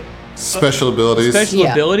asked like Special abilities. special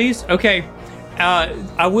abilities. Okay,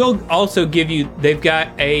 I will also give you. They've got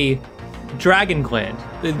a dragon gland.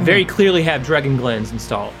 They very clearly have dragon glands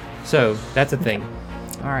installed. So that's a thing.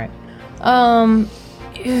 All right.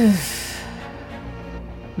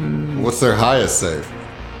 What's their highest save?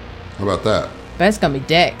 How about that? That's gonna be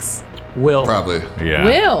Dex. Will. Probably. Yeah.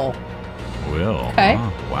 Will. Okay.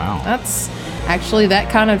 Oh, wow. That's actually that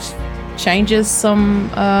kind of changes some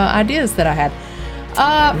ideas that I had.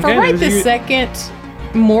 For Okay, right those are this your-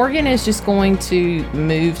 second, Morgan is just going to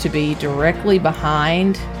move to be directly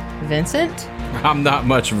behind Vincent. I'm not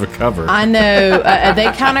much of a cover. I know they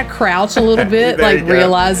kind of crouch a little bit, There like you go.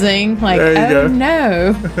 realizing, like, There you oh go.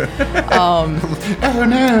 no, Oh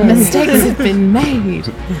no. mistakes have been made,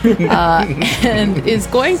 and is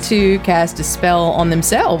going to cast a spell on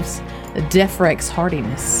themselves, Defrex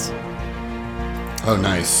Hardiness. Oh,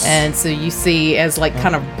 nice. And so you see as like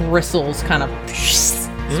kind of bristles kind of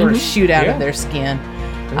sort of shoot out Yeah. of their skin.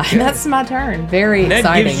 And that's my turn. Very That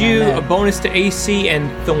exciting. gives you I know. a bonus to AC and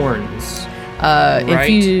thorns. If right?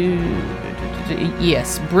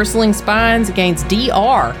 yes, bristling spines gains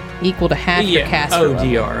DR equal to half your caster Oh, level.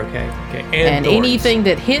 DR. Okay. And thorns. anything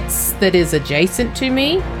that hits that is adjacent to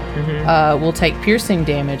me Mm-hmm. will take piercing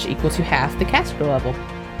damage equal to half the caster level.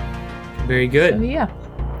 Very So good. yeah.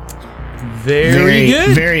 Very good.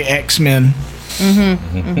 Very X-Men.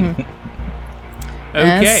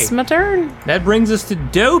 Okay. That's my turn. That brings us to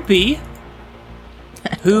Dopey,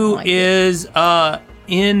 who is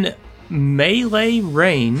in melee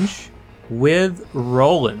range with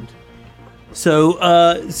Roland. So,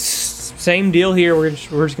 same deal here. We're just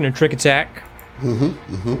going to trick attack.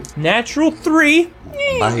 Natural 3.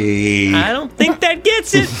 Bye. I don't think that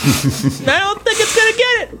gets it. I don't think it's going to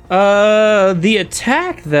get it. The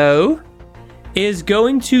attack, though, is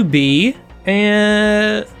going to be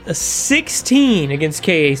a 16 against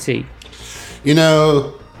KAC. You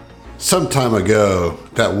know, some time ago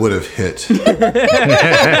that would have hit. But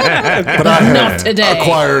I Not have today.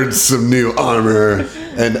 acquired some new armor,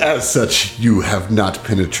 and as such, you have not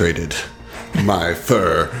penetrated my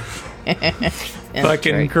fur.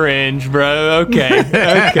 Fucking cringe, bro. Okay.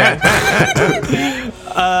 Okay.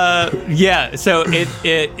 Yeah. So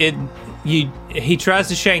he tries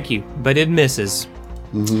to shank you, but it misses.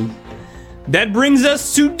 That brings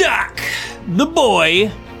us to Doc, the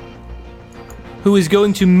boy, who is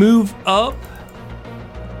going to move up.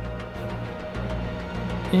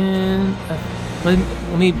 And let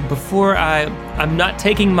me before I'm not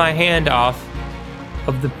taking my hand off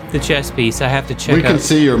of the chess piece. I have to check We can out.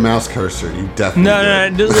 see your mouse cursor. You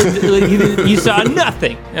definitely No, you saw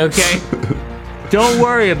nothing. Okay, don't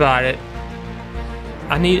worry about it.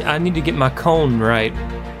 I need to get my cone right.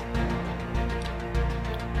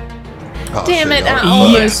 Oh, Damn shit, it, I y'all-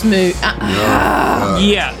 almost moved.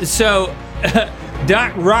 Yeah. So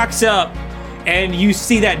Doc rocks up, and you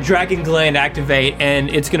see that dragon gland activate, and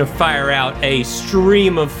it's gonna fire out a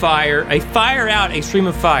stream of fire. It's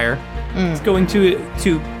going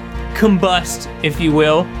to combust, if you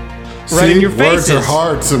will, right in See, your words faces. are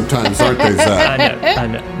hard sometimes, aren't they, Zach? I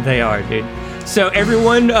know, they are, dude. So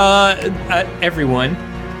everyone,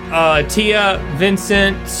 Tia,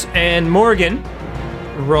 Vincent, and Morgan,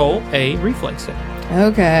 roll a reflex save.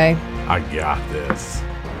 Okay. I got this.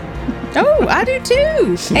 Oh, I do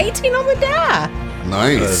too. 18 on the die.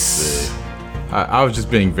 Nice. I was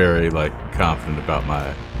just being very confident about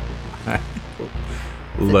my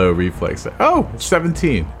low reflex. Oh,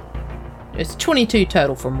 17. It's 22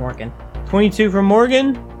 total for Morgan. 22 from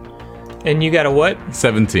Morgan, and you got a what?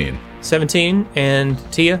 17. 17,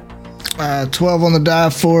 and Tia? 12 on the die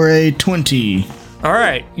for a 20. All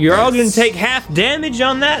right, you're all going to take half damage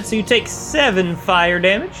on that, so you take 7 fire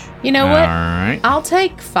damage. You know what? All right. I'll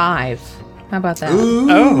take 5. How about that? Ooh,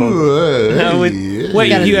 yeah. Wait,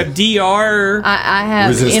 gotta- you have DR I have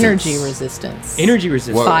Resistance. energy resistance. energy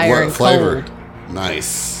resistance. What, fire what and flavor? cold. Nice.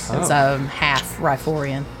 Since I'm half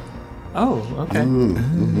Riforian. Oh, okay.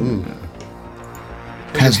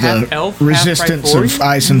 Has half the elf, half resistance of Riforian?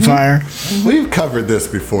 ice and fire. We've covered this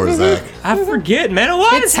before, Zach. I forget, man.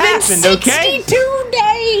 What has happened, okay? 62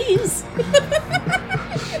 days!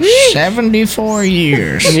 74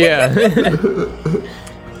 years. Yeah.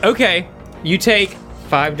 Okay, you take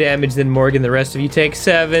 5 damage, then Morgan, the rest of you take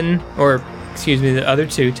 7, or excuse me, the other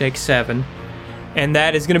 2 take 7. And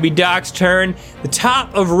that is going to be Doc's turn. The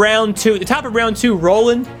top of round 2,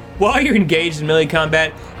 Roland, while you're engaged in melee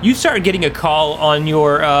combat, you start getting a call on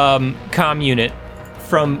your comm unit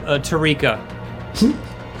from Tarika.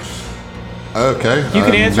 Okay. You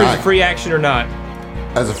can answer as a free action or not.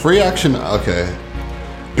 As a free action, okay.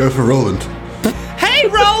 Go for Roland. Hey,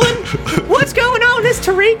 Roland! What's going on? It's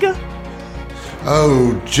Tarika.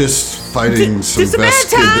 Oh, just fighting some just a bad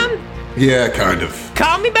Vesk. time? Yeah, kind of.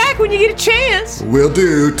 Call me back when you get a chance. Will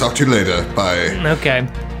do. Talk to you later. Bye. Okay.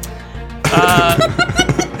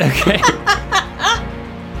 Okay.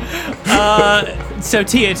 So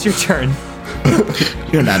Tia, it's your turn.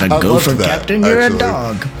 You're not a I gopher, loved that, Captain. You're actually. a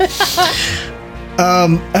dog.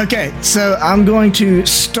 Okay, so I'm going to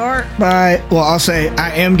start by, well, I'll say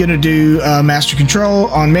I am going to do Master Control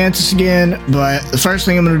on Mantis again, but the first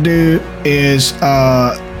thing I'm going to do is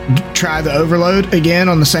try the Overload again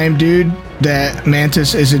on the same dude that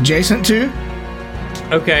Mantis is adjacent to.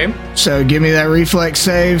 Okay. So give me that reflex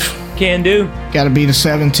save. Can do. Got to beat a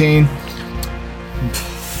 17.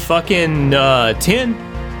 Fucking 10.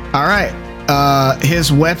 All right.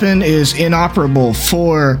 His weapon is inoperable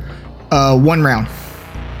for 1 round.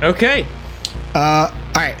 Okay. All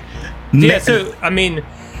right. Yeah, so, I mean,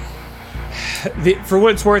 for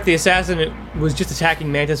what it's worth, the assassin was just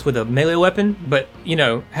attacking Mantis with a melee weapon, but,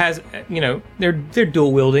 they're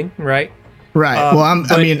dual wielding, right? Right. Well, I'm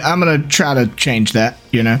going to try to change that,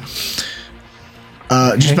 just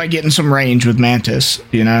by getting some range with Mantis,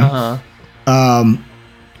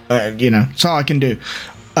 that's all I can do.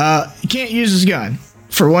 You can't use his gun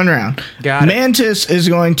for 1 round. Got it. Mantis is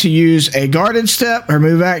going to use a guarded step or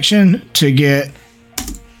move action to get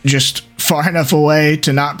just far enough away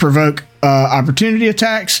to not provoke opportunity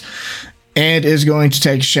attacks, and is going to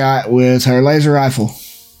take a shot with her laser rifle.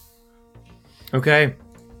 Okay.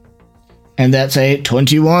 And that's a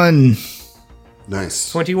 21.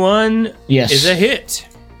 Nice. 21 Yes. is a hit.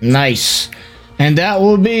 Nice. And that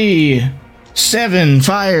will be 7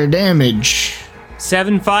 fire damage.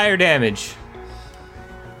 7 fire damage.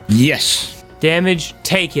 Yes. Damage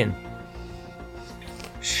taken.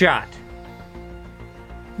 Shot.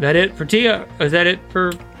 That it for Tia? Or is that it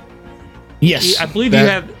for... Yes. I believe you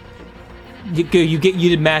have... You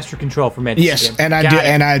did Master Control for Mantis. Yes, again.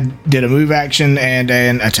 and I did a move action and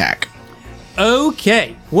an attack.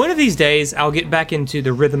 Okay. One of these days, I'll get back into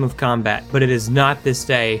the rhythm of combat, but it is not this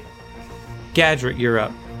day. Gadrick, you're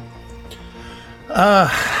up.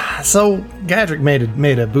 So Gadrick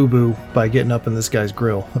made a boo boo by getting up in this guy's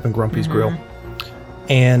grill, up in Grumpy's grill,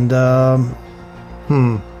 and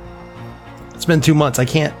it's been 2 months. I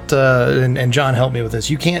can't, and John helped me with this.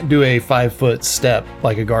 You can't do a 5-foot step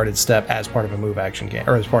like a guarded step as part of a move action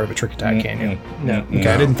or as part of a trick attack, can you? No.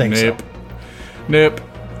 Okay, I didn't think so. Nope.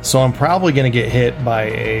 So I'm probably going to get hit by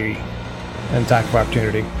an attack of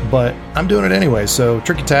opportunity, but I'm doing it anyway. So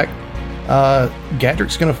trick attack.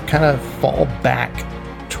 Gadrick's going to kind of fall back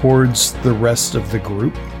towards the rest of the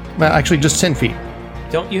group. Well, actually, just 10 feet.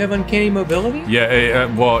 Don't you have uncanny mobility? Yeah,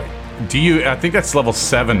 well, do you... I think that's level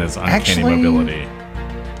 7 is uncanny Actually, mobility.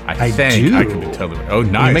 I think. do. I can be totally... Oh,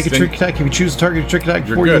 nice. When you make a Then- trick attack, if you choose to target a trick attack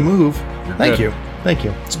before you good. move. Thank good. you. Thank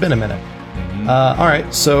you. It's been a minute. All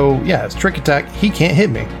right, so yeah, it's trick attack. He can't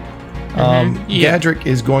hit me. Yeah. Gadrick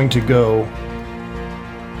is going to go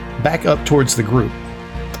back up towards the group,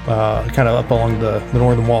 kind of up along the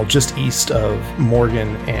northern wall, just east of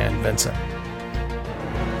Morgan and Vincent.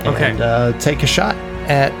 Okay. And take a shot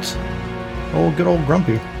at good old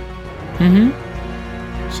Grumpy.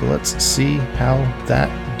 So let's see how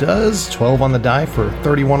that does. 12 on the die for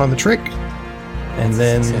 31 on the trick. And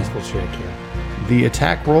then Successful trick here. the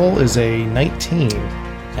attack roll is a 19.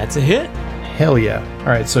 That's a hit. Hell yeah. All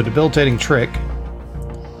right, so debilitating trick.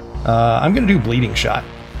 I'm going to do bleeding shot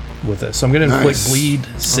with this. So I'm going to inflict Nice. bleed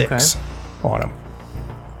 6 on him,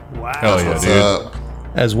 Hell yeah, What's dude. up?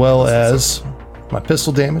 as well as my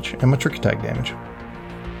pistol damage and my trick attack damage.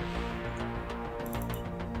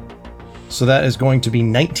 So that is going to be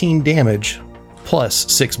 19 damage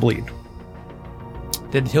plus 6 bleed.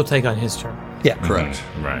 That he'll take on his turn. Yeah. Correct.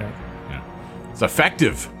 Right. Yeah. It's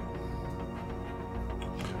effective.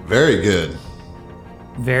 Very good.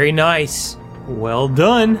 Very nice. Well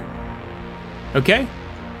done. Okay.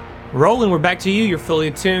 Roland, we're back to you. You're fully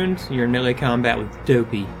attuned. You're in melee combat with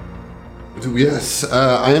Dopey. Yes,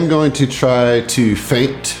 I am going to try to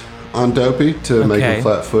feint on Dopey to make Okay. him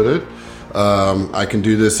flat-footed. I can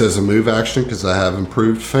do this as a move action because I have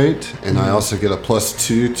improved feint, and I also get a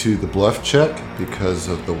 +2 to the bluff check because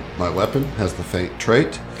of my weapon has the feint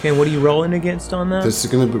trait. Okay, what are you rolling against on that? This is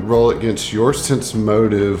going to roll against your sense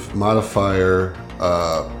motive modifier.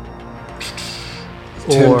 10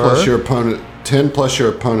 plus your opponent. 10 plus your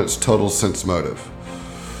opponent's total sense motive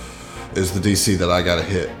is the DC that I got to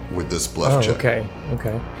hit with this bluff check.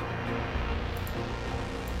 Okay.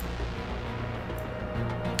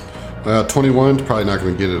 21, probably not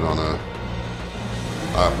going to get it on a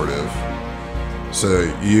operative. So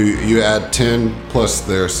you add 10 plus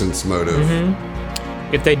their sense motive.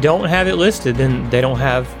 If they don't have it listed, then they don't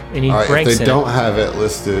have any All right, ranks if they in don't have it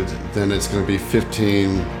listed, then it's going to be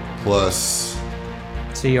 15 plus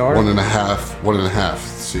it. CR?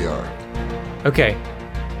 1.5 CR. Okay.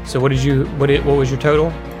 So what was your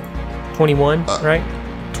total? 21, right?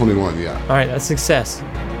 21, yeah. All right, that's success.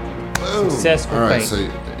 Boom. Successful All right,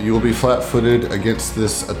 feint. so you will be flat-footed against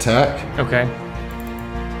this attack. Okay.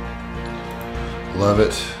 Love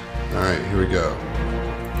it. All right, here we go.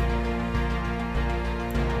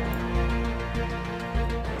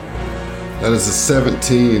 That is a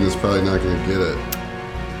 17. Is probably not going to get it.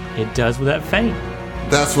 It does with that feint.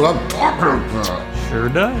 That's what I'm talking about. Sure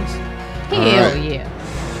does. Hell right. yeah.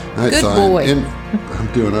 All right, Good so boy.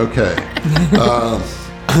 I'm doing okay.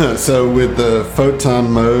 So with the photon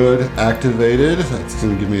mode activated, that's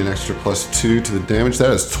going to give me an extra +2 to the damage. That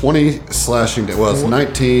is 20 slashing damage. Well, it's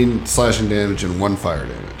 19 slashing damage and 1 fire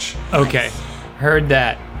damage. Okay. Heard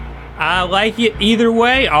that. I like it either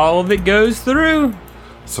way. All of it goes through.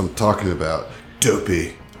 So I'm talking about.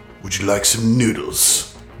 Dopey, would you like some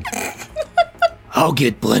noodles? I'll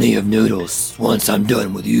get plenty of noodles once I'm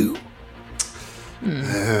done with you.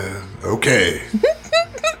 Okay.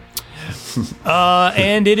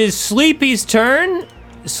 And it is Sleepy's turn.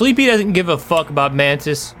 Sleepy doesn't give a fuck about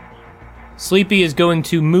Mantis. Sleepy is going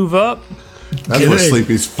to move up. That's what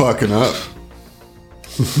Sleepy's fucking up.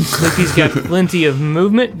 Sleepy's got plenty of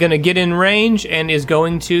movement. Gonna get in range and is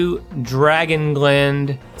going to Dragon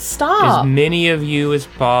Gland Stop. as many of you as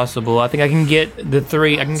possible. I think I can get the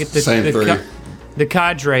 3. I can get Same the 3. the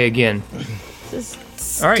cadre again. This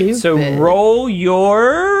is All right, so stupid. roll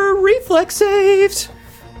your reflex saves.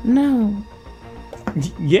 No.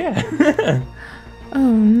 Yeah.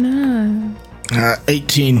 Oh no.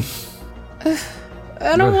 18.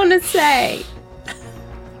 I don't want to say.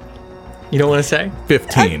 You don't want to say?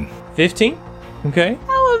 15. 15? Okay.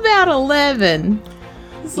 How about 11?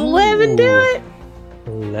 Does 11 do it?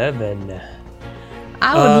 11.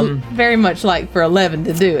 I would very much like for 11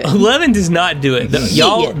 to do it. 11 does not do it.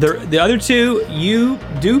 Y'all, Shit. the other two, you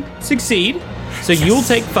do succeed. So you'll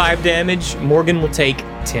take 5 damage. Morgan will take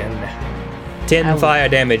 10. 10 fire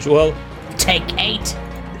damage. Well, Take 8.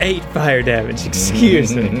 8 fire damage.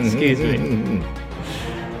 Excuse me. Excuse me.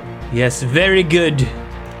 Yes, very good.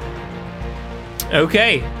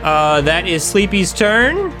 Okay, that is Sleepy's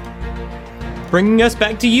turn. Bringing us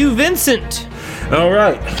back to you, Vincent. All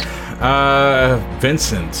right.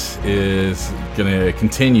 Vincent is going to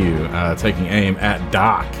continue taking aim at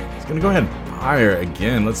Doc. He's going to go ahead and fire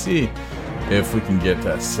again. Let's see if we can get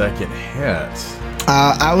that second hit.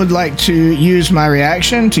 I would like to use my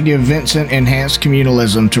reaction to give Vincent enhanced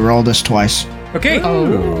communalism to roll this twice. Okay.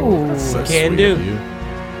 Oh. So Can sweet do. of you.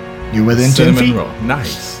 You're within 10 Cinnamon feet. roll.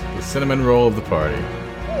 Nice. The cinnamon roll of the party.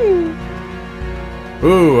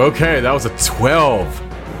 Ooh, okay. That was a 12.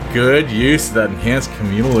 Good use of that enhanced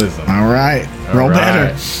communalism. All right. All Roll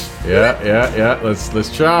right. better. Yeah.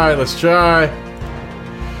 Let's try. Let's try.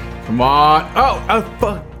 Come on. Oh,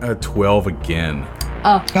 fuck. 12 again.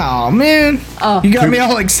 Oh, man. You got me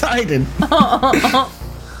all excited.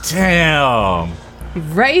 Damn.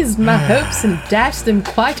 You've raised my hopes and dashed them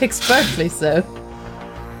quite expertly so.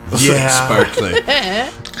 Yeah. Sparkly. I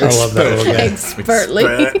love that little guy. Expertly.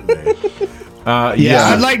 Yeah,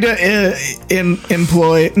 I'd like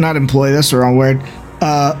to not employ, that's the wrong word.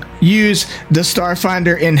 Use the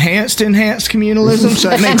Starfinder enhanced communalism so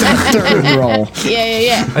it makes a third roll.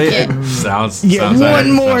 Yeah. Sounds. Get sounds one right.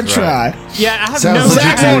 more Sounds right. try. Yeah, I have Sounds no. legit.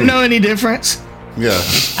 Zach won't know any difference. Yeah.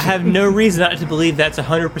 I have no reason not to believe that's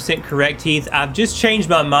 100% correct, Heath. I've just changed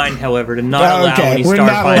my mind, however, to not allow Okay, any we're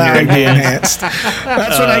not Starfinder allowing the enhanced. enhanced.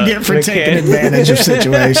 That's what I get for okay. taking advantage of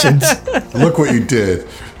situations. Look what you did.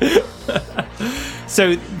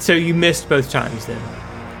 So you missed both times then.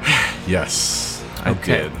 Yes, I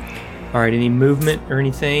Okay. did. All right, any movement or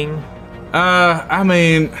anything? I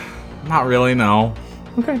mean, not really. No.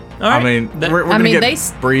 Okay. All right. I mean, That- we're gonna mean, get they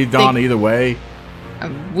breathed on either way.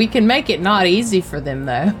 We can make it not easy for them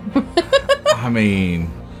though. I mean,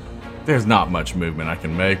 there's not much movement I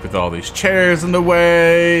can make with all these chairs in the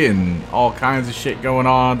way and all kinds of shit going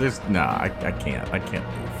on. I can't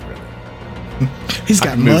move really. He's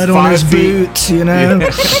got can move mud on his 5 feet. boots, you know?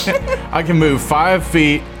 I can move 5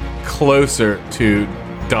 feet closer to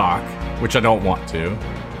Doc, which I don't want to.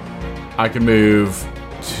 I can move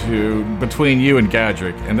to between you and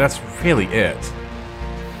Gadrick, and that's really it.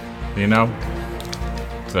 You know?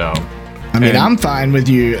 So. I mean, and- I'm fine with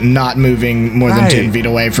you not moving more than 10 feet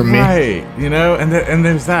away from me. Right, you know, and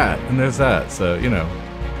there's that, So, you know,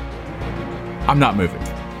 I'm not moving.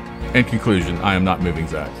 In conclusion, I am not moving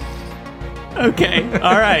Zach. Okay.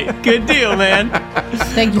 All right. Good deal, man.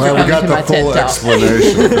 Thank you for Well, we coming got to the my full TED Talk.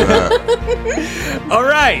 explanation for that. All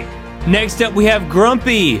right. Next up, we have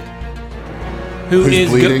Grumpy, who Who's is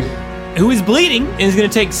bleeding? who is bleeding and is going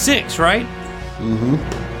to take 6, right?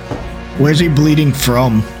 Where's he bleeding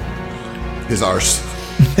from? His arse.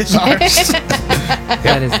 His arse.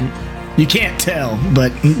 That is. You can't tell,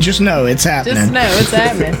 but just know it's happening. Just know it's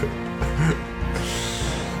happening.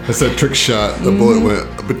 That's that trick shot. The bullet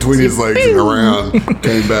went between his legs and around.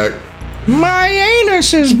 Came back. My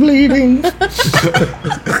anus is bleeding.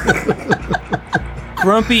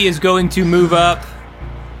 Grumpy is going to move up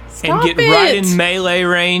Stop and get it. right in melee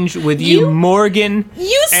range with you, Morgan.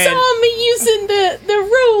 You and saw me using the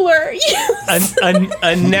ruler.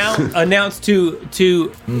 announce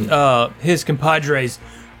to his compadres,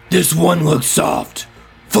 This one looks soft.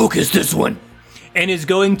 Focus this one. and is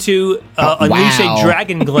going to unleash wow. a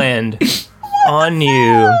dragon gland on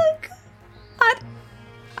you.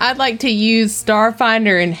 I'd like to use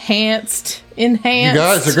Starfinder enhanced. You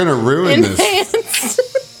guys are gonna ruin this. Enhanced.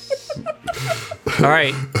 All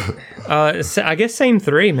right. I guess same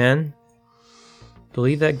 3, man.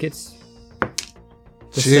 Believe that gets.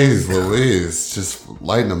 Jeez Louise, just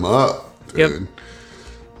lighten them up, dude. Yep.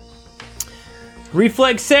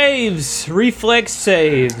 Reflex saves.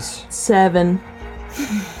 7.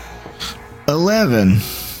 11.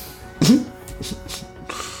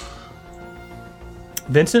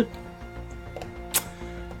 Vincent?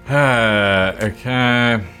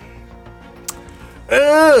 Okay.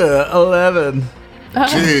 11.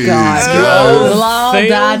 Jeez, God, guys. we'll all Failed.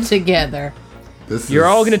 die together. You're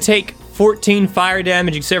all going to take 14 fire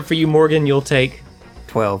damage, except for you, Morgan. You'll take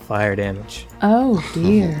 12 fire damage. Oh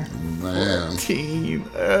dear. Man, 15.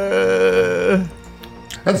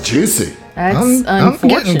 that's juicy. That's I'm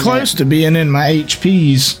unfortunate. getting close to being in my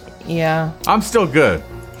HPs. Yeah. I'm still good.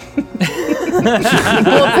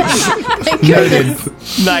 Thank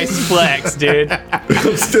goodness. Nice flex, dude.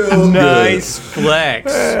 I'm still Nice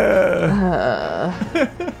flex.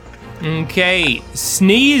 Okay,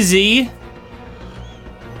 Sneezy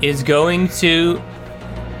is going to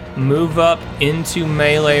move up into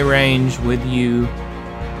melee range with you,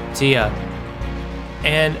 Tia.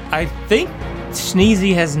 And I think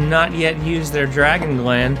Sneezy has not yet used their dragon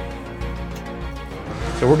gland.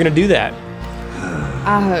 So we're gonna do that.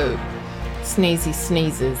 I hope Sneezy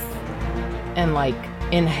sneezes and like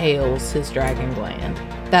inhales his dragon gland.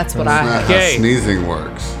 That's what I That's hope. not Okay. how sneezing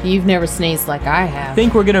works. You've never sneezed like I I have.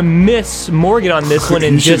 think we're gonna miss Morgan on this one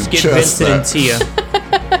and You just get should've just Vincent and Tia.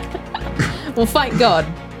 Well, thank God.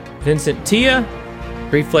 Vincent, Tia,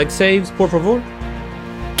 reflex saves, por favor.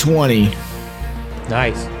 20.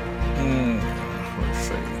 Nice.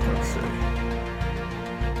 Let's see.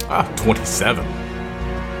 27.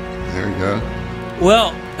 There we go.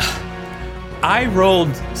 Well, I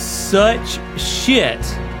rolled such shit,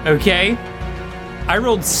 okay? I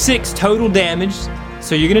rolled 6 total damage,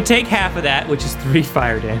 so you're gonna take half of that, which is 3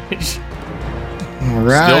 fire damage.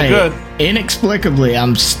 Right. Still good. Inexplicably,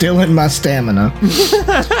 I'm still in my stamina.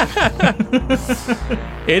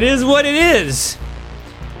 It is what it is.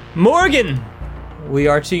 Morgan, we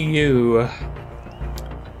are to you.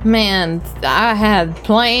 Man, I had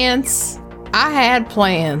plans.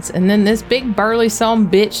 And then this big burly son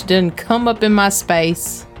bitch didn't come up in my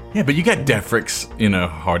space. Yeah, but you got Defrix,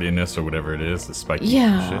 hardiness or whatever it is, the spiky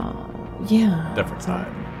Yeah. shit. Yeah. Defrix high.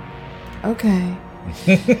 Okay.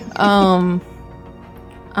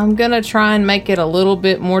 I'm gonna try and make it a little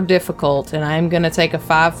bit more difficult, and I'm gonna take a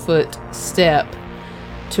 5-foot step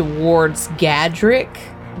towards Gadrick,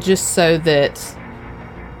 just so that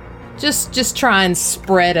just try and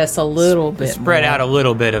spread us a little bit. Spread more. out a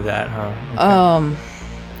little bit of that, huh?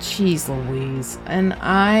 Jeez Louise. And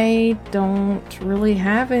I don't really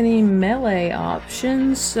have any melee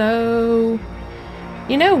options, so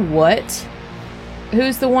you know what?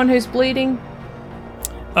 Who's the one who's bleeding?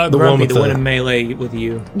 The Grumpy, one with the one the- in melee with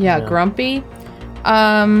you. Yeah, Grumpy.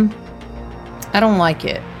 I don't like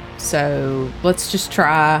it. So let's just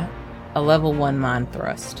try a level 1 mind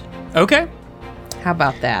thrust. Okay. How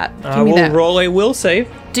about that? I Give me will that. roll a will save.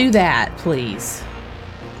 Do that, please.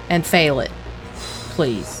 And fail it.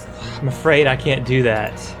 Please. I'm afraid I can't do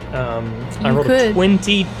that. I You rolled could. a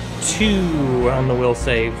 22 on the will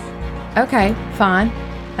save. Okay, fine.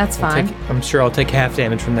 That's fine. I'm sure I'll take half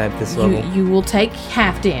damage from that at this level. You will take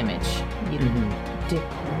half damage. You dick.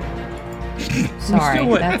 Sorry, Still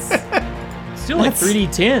what? that's Still like That's-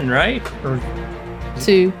 3d10, right? Or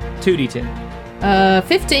 2. 2d10.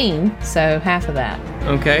 15, so half of that.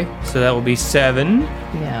 Okay, so that will be 7.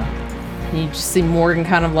 Yeah. You just see Morgan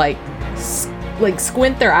kind of like like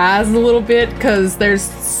squint their eyes a little bit because they're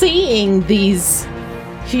seeing these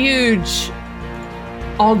huge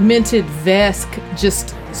augmented Vesk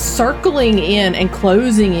just circling in and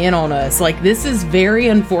closing in on us. Like, this is very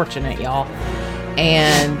unfortunate, y'all.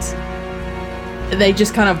 And they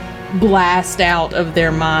just kind of blast out of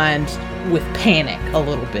their mind with panic a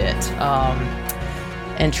little bit,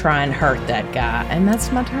 and try and hurt that guy. And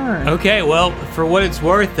that's my turn. Okay, well, for what it's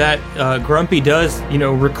worth, that Grumpy does,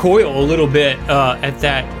 recoil a little bit at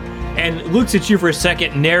that, and looks at you for a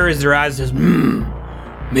second, narrows their eyes, and says,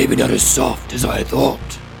 Maybe not as soft as I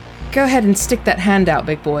thought. Go ahead and stick that hand out,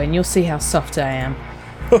 big boy, and you'll see how soft I am.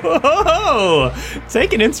 Oh,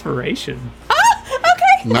 take an inspiration.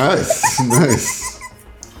 Okay. Nice.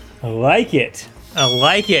 I like it. I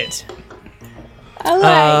like it.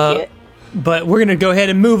 But we're going to go ahead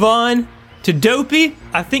and move on to Dopey.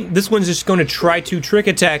 I think this one's just going to try to trick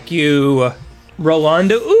attack you,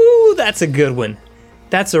 Rolando. Ooh, that's a good one.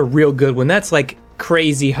 That's a real good one. That's like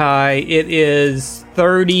crazy high. It is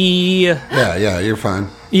 30. Yeah, you're fine.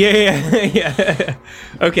 Yeah.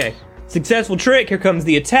 Okay. Successful trick. Here comes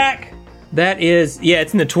the attack. That is,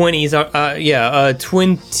 it's in the 20s.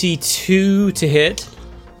 22 to hit.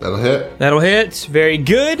 That'll hit. Very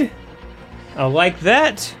good. I like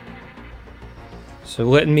that. So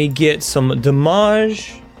let me get some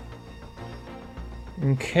damage.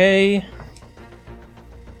 Okay.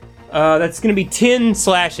 That's gonna be 10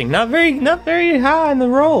 slashing. Not very high in the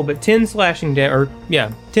roll, but 10 slashing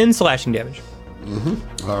 10 slashing damage.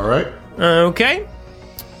 All right. Okay.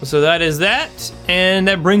 So that is that, and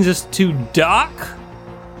that brings us to Doc.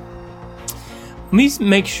 Let me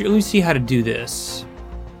see how to do this.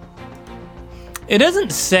 It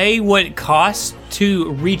doesn't say what it costs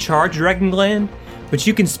to recharge Dragon Gland, but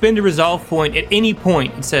you can spend a resolve point at any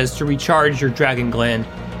point, it says, to recharge your Dragon Gland.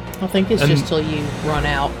 I think it's just till you run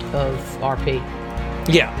out of RP.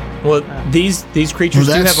 Yeah. Well, these creatures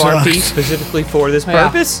do have RP specifically for this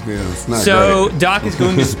purpose. Yeah, it's not so great. Doc is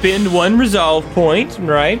going to spend one resolve point,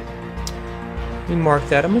 right? Let me mark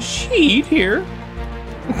that on my sheet here.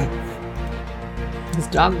 Is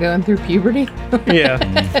Doc going through puberty? Yeah.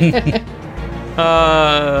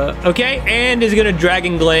 Okay, and is gonna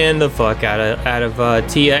Dragon Gland the fuck out of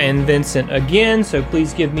Tia and Vincent again. So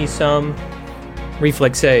please give me some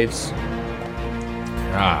reflex saves.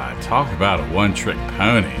 God, talk about a one-trick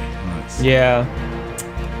pony. Yeah.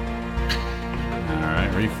 All right,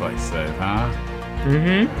 reflex save, huh?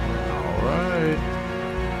 All right.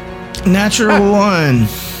 Natural 1.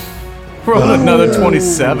 Roll another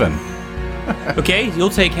 27. Okay, you'll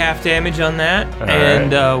take half damage on that. All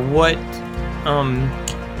and what?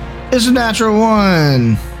 It's a natural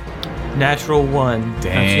 1. Natural 1.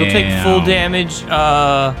 Damn. So you'll take full damage.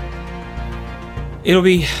 It'll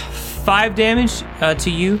be 5 damage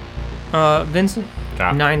to you, Vincent.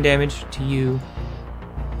 Ah. 9 damage to you,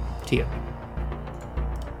 Tia.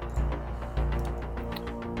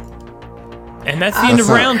 And that's the end of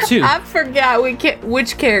round 2. I forgot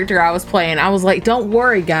which character I was playing. I was like, don't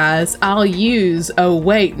worry, guys. I'll use... Oh,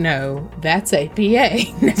 wait, no. That's APA.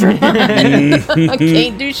 Never mind. I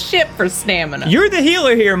can't do shit for stamina. You're the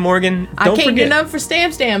healer here, Morgan. I Don't can't forget. get enough for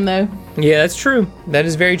Stam, though. Yeah, that's true. That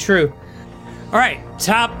is very true. All right,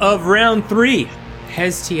 top of round 3.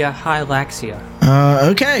 Hestia Hylaxia.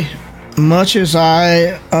 Okay. Much as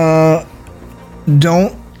I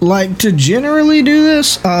don't like to generally do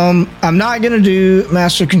this, I'm not gonna do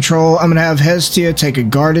Master Control. I'm gonna have Hestia take a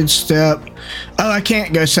guarded step. Oh, I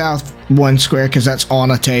can't go south 1 square because that's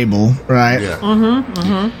on a table, right? Yeah.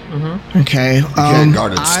 Okay. can't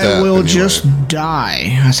guarded I step will anyway. just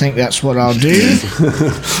die. I think that's what I'll do.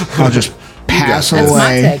 I'll just pass got this.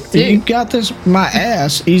 away. That's my tech, too. You got this, my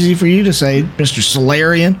ass. Easy for you to say, Mr.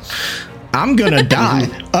 Solarian. I'm gonna die.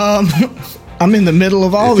 I'm in the middle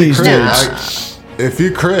of all these dudes. If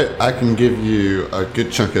you crit, I can give you a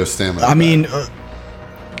good chunk of stamina. I mean, All you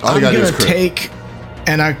I'm gotta do is gonna crit. take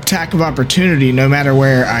an attack of opportunity no matter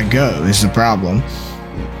where I go. Is the problem?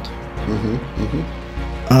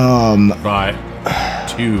 By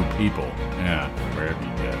 2 people. Yeah, wherever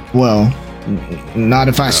you go. Well, not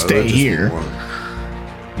if I No, stay that'd just be here.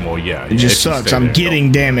 one. Well, yeah. It just sucks. I'm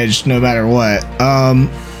getting damaged no matter what.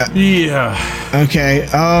 Yeah. Okay.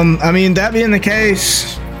 I mean, that being the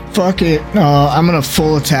case, fuck it. I'm gonna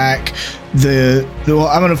full attack the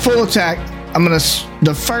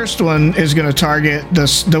first one is gonna target the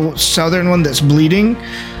southern one that's bleeding.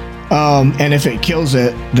 And if it kills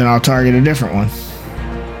it, then I'll target a different one.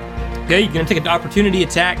 Okay, you're gonna take an opportunity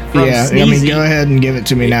attack from Yeah, Sneezy go ahead and give it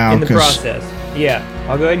to me now. in the 'cause process. Yeah,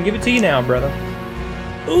 I'll go ahead and give it to you now, brother.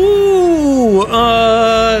 Ooh,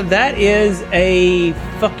 that is a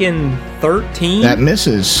fucking 13. That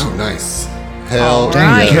misses. Oh, nice. Hell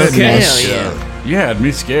Dang yes. goodness. Yeah. You had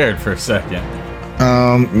me scared for a second.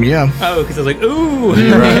 Yeah. Oh, because I was like, ooh.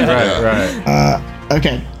 Right.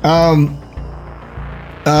 Okay.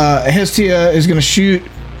 Hestia is gonna shoot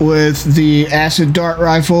with the acid dart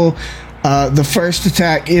rifle. The first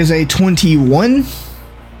attack is a 21.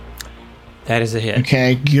 That is a hit.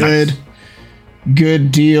 Okay, good.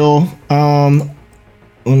 Good deal. Let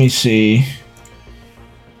me see.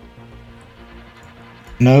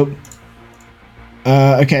 Nope.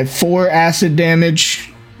 Okay, 4 acid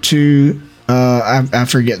damage to I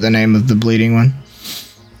forget the name of the bleeding one.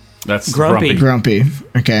 That's Grumpy. Grumpy.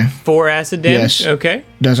 Okay. 4 acid damage. Yes. Okay.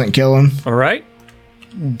 Doesn't kill him. All right.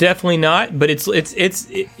 Definitely not, but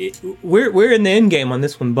we're in the end game on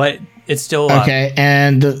this one, but it's still alive. Okay,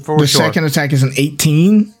 and the sure. second attack is an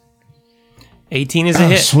 18. 18 is a Oh,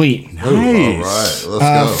 hit. sweet. Ooh, all right, let's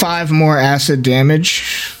go. 5 more acid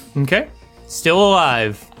damage. Okay. Still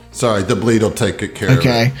alive. Sorry, the bleed will take good care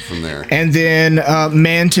Okay. of it from there. And then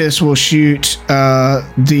Mantis will shoot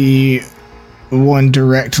the one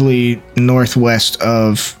directly northwest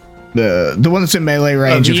of the one that's in melee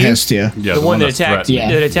range of you? Hestia. Yeah, The one that that's attacked threatened.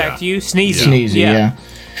 Yeah. that attacked you, Sneezy. Sneezy, yeah.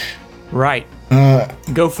 Right.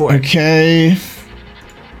 Go for it. Okay.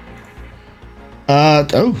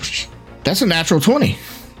 That's a natural 20.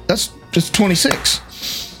 That's just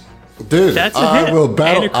 26. Dude, That's a I hit. will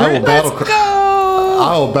battle. And a I will crit. battle cry.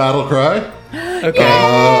 I will battle cry.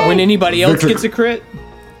 Okay. When anybody else Victor- gets a crit,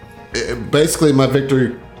 Basically, my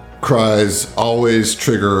victory cries always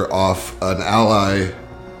trigger off an ally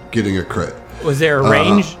getting a crit. was there a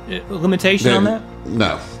range limitation on that?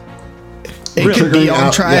 No. It could Triggering be on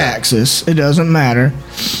out- yeah. triaxis. It doesn't matter.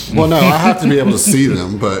 Well, no, I have to be able to see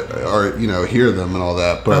them, or hear them and all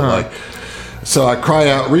that. But so I cry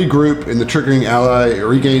out, regroup, and the triggering ally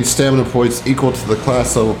regains stamina points equal to the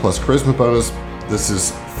class level plus charisma bonus. This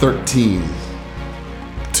is 13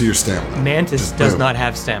 to your stamina. Mantis Just does boom. not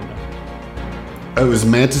have stamina. Oh, it was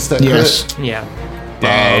Mantis that Yes. crit? Yeah.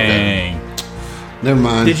 Dang. Never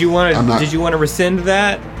mind. Did you want I'm to? not- Did you want to rescind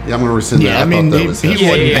that? Yeah, I'm going to rescind Yeah, that. I mean, thought that he- was he Hestia.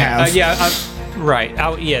 wouldn't have. Right.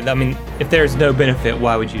 I mean, if there's no benefit,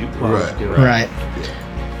 why would you do it? Right.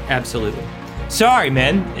 Absolutely. Sorry,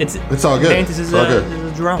 man. It's all good. Mantis is It's all a, good.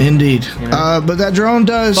 is a drone. Indeed. But that drone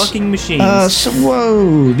does. Fucking machines.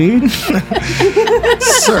 Whoa, dude.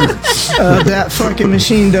 Sir, That fucking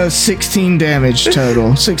machine does 16 damage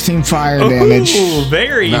total. 16 fire damage. Ooh,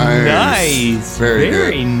 very Nice. nice. Very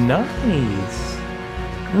good. nice.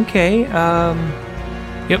 Okay.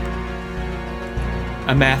 Yep.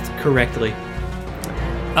 I mathed correctly.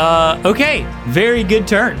 Okay. Very good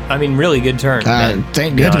turn. I mean, really good turn.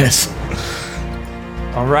 Thank goodness.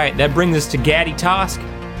 All right. That brings us to Gaddy Tosk.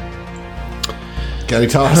 Gaddy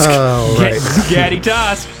Tosk. Oh, right. Gaddy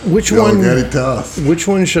Tosk. Which Yo, one? Gaddy Tosk. Which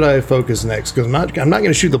one should I focus next? Because I'm not going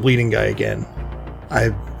to shoot the bleeding guy again. I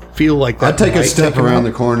feel like that. I'd take a might step him around out.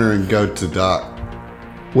 the corner and go to Doc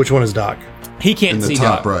Which one is Doc? He can't in the see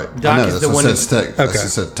top Doc. right. Doc I know, is that's the what one. it says. Take, that's Okay. what it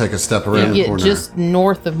said, take a step You around the get corner. just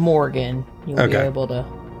north of Morgan. You'll be Okay. able to.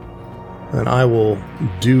 And I will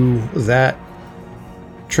do that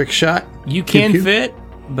trick shot. You can Pew, pew. fit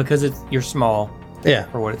because you're small Yeah.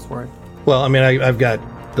 for what it's worth. Well, I mean, I've got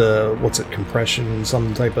the compression,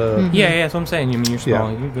 some type of. Yeah, that's what I'm saying. I mean, you're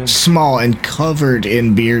small. Yeah. You're good. Small and covered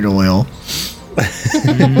in beard oil.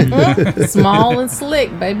 Small and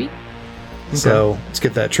slick, baby. So let's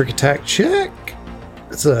get that trick attack check.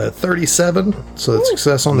 It's a 37, so that's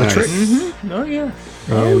success on the Nice. trick. Oh yeah.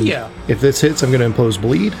 Oh And yeah. If this hits, I'm going to impose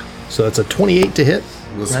bleed. So that's a 28 to hit.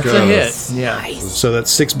 Let's That's go. a hit. Yeah. So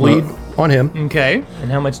that's 6 bleed on him. Okay.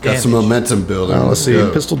 And how much Got damage? some momentum building. Let's see,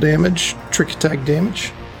 go. pistol damage, trick attack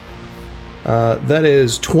damage. That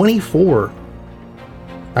is 24.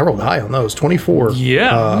 I rolled high on those. 24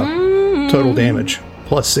 Yeah. total damage,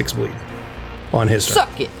 plus 6 bleed on his turn.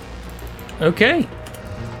 Suck it. Okay.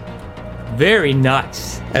 Very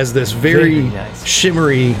nice. As this very Very nice.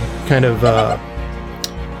 shimmery kind of,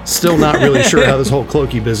 still not really sure how this whole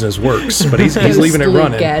cloaky business works, but he's leaving it Luke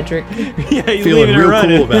running. Gadrick. Yeah, he's Feeling leaving it real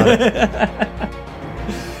running. cool about it.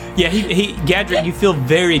 Yeah, Gadrick, you feel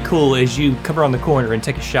very cool as you come around the corner and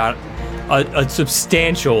take a shot, a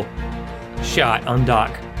substantial shot on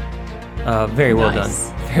Doc. Very well Nice.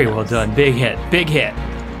 done. Very well done. Big hit. Big hit.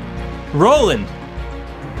 Roland,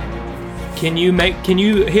 can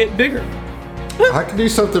you hit bigger? I can do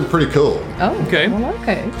something pretty cool. Oh, Okay. Well,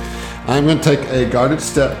 okay. I'm going to take a guarded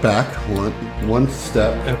step back, one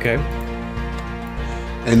step, Okay.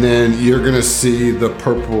 And then you're going to see the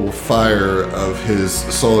purple fire of his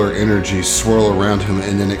solar energy swirl around him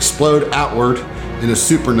and then explode outward in a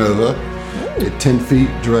supernova at 10 feet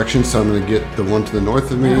direction. So I'm going to get the one to the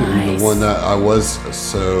north of me and the one that I was.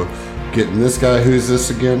 So getting this guy. Who's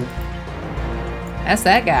this again? That's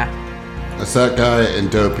that guy. That's that guy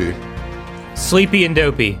and Dopey. Sleepy and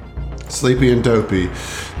Dopey. Sleepy and Dopey.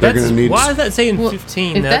 They're going to need... Why is that saying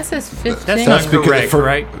 15? If that says 15... That's not correct,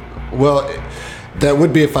 right? Well... That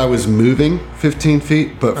would be if I was moving 15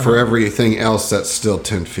 feet, but for everything else, that's still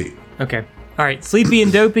 10 feet. Okay. All right. Sleepy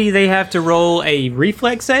and Dopey, they have to roll a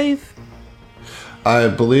reflex save? I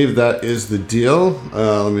believe that is the deal.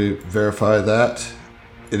 Let me verify that.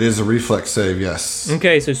 It is a reflex save, yes.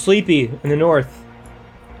 Okay, so Sleepy in the north.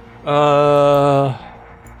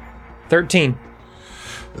 13.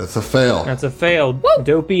 That's a fail. That's a fail. Woo!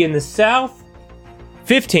 Dopey in the south.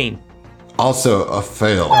 15. Also a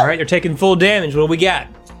fail. All right, they're taking full damage. What do we got?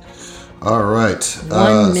 All right.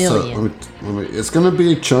 1 million. It's going to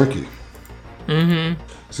be chunky. Mm-hmm.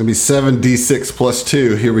 It's going to be 7d6 plus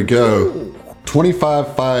 2. Here we go.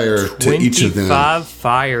 25 fire to each of them. 25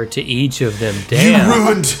 fire to each of them. Damn. You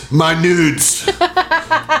ruined my nudes.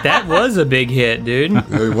 That was a big hit, dude.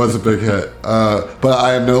 It was a big hit. But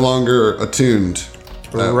I am no longer attuned.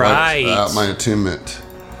 Right. My attunement.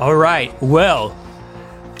 All right. Well,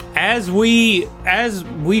 as we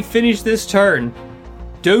finish this turn,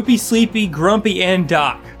 Dopey, Sleepy, Grumpy, and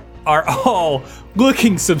Doc are all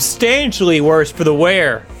looking substantially worse for the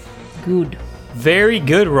wear. Good. Very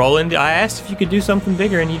good, Roland. I asked if you could do something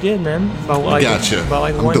bigger, and you did, man. Gotcha. About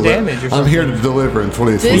like one damage or something. I'm here to deliver in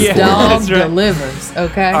 2024. This Yeah, dog that's right. delivers,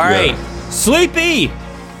 okay? All right. Sleepy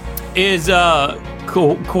is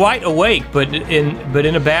quite awake, but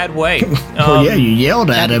in a bad way. Well, yeah, you yelled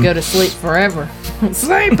Had at to him. go to sleep forever.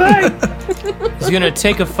 Sleepy! He's gonna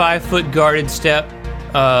take a 5-foot guarded step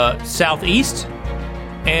southeast,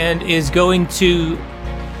 and is going to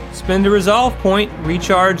spend a resolve point,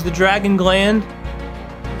 recharge the dragon gland,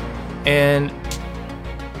 and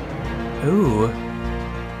ooh,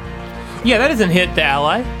 yeah, that doesn't hit the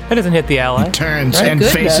ally. That doesn't hit the ally. Turns Right, and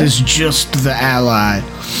good, faces just the ally.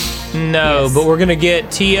 No, Yes. but we're gonna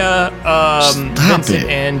get Tia, Vincent, it.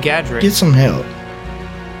 and Gadrick. Get some help.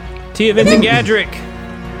 Tia, Vincent, Gadrick.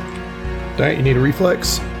 All right, you need a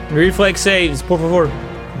reflex. Reflex saves, por favor.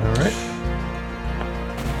 All right.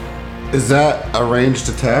 Is that a ranged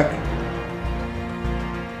attack?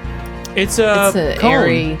 It's It's an cone.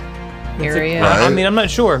 airy area. Right. I mean, I'm not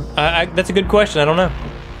sure. That's a good question. I don't know.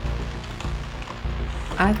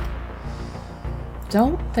 I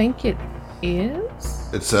don't think it is.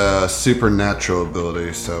 It's a supernatural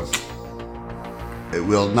ability, so it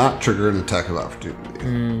will not trigger an attack of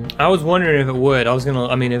opportunity. I was wondering if it would.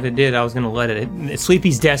 If it did, I was gonna let it.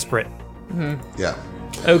 Sleepy's desperate. Yeah.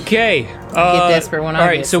 Okay. I get desperate when I All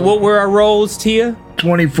right. get So sleepy. what were our rolls, Tia?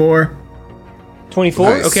 24. 24.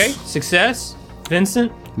 Nice. Okay. Success.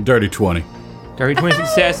 Vincent. Dirty 20. Dirty 20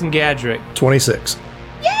 success, and Gadrick. 26.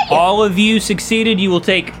 All of you succeeded. You will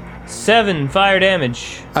take 7 fire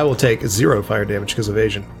damage. I will take 0 fire damage because of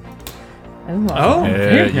evasion. Oh, Yeah,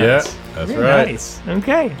 very yeah, nice. that's Very right. nice.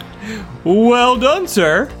 Okay. Well done,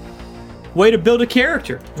 sir. Way to build a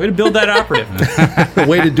character. Way to build that operative.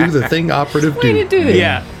 Way to do the thing operative Way to do it.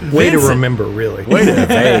 Yeah. Way to Vincent. remember, really.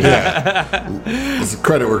 It's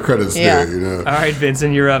credit where credit's Yeah. due, you know. All right,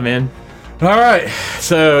 Vincent, you're up, man. All right.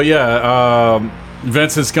 So, yeah,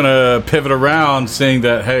 Vincent's going to pivot around, seeing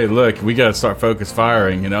that, hey, look, we got to start focus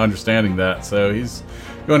firing, understanding that. So he's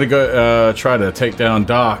going to go try to take down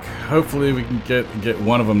Doc. Hopefully we can get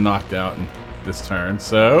one of them knocked out in this turn.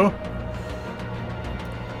 So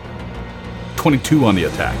 22 on the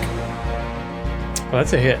attack. Well,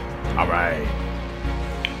 that's a hit. All right.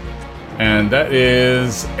 And that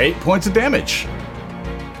is 8 points of damage.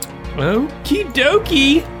 Okie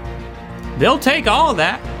dokie. They'll take all of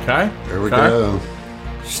that. Okay. There we Okay. go.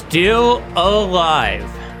 Still alive.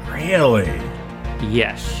 Really?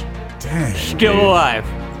 Yes. Dang. Still dude. alive.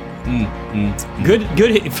 Good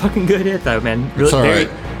hit. Fucking good hit, though, man. Really, It's all very,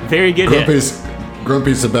 right. very good hit.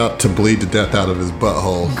 Grumpy's about to bleed to death out of his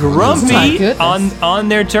butthole. My Grumpy goodness. on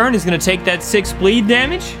their turn is going to take that 6 bleed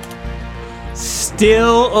damage.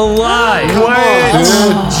 Still alive.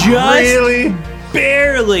 Just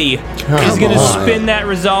barely is going to spin that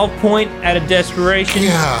resolve point out of desperation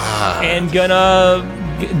and gonna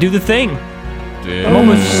do the thing. Dude. I'm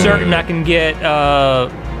almost certain I can get.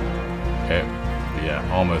 Okay. Yeah,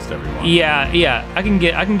 almost everyone. Yeah. I can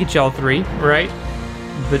get y'all 3, right?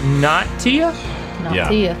 But not Tia. Not Yeah.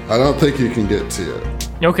 Tia. I don't think you can get to it.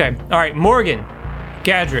 Okay. All right. Morgan,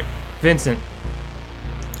 Gadrick, Vincent.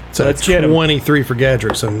 So Let's get 'em. 23 for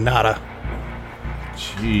Gadrick, so nada.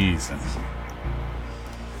 Jesus.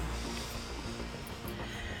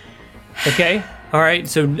 Okay. All right.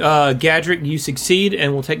 So, Gadrick, you succeed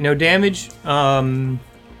and will take no damage. Morgan?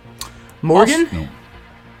 No.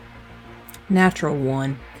 Natural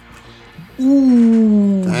 1.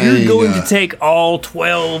 You're going to take all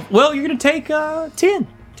 12. Well, you're going to take 10.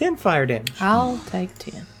 10 fire damage. I'll take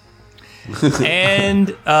 10. And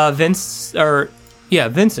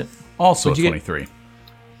Vincent. Also What'd you get? 23.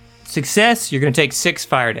 Success, you're going to take 6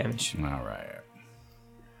 fire damage. All right.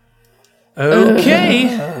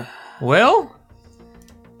 Okay. Well,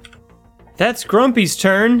 that's Grumpy's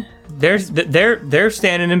turn. They're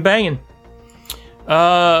standing and banging.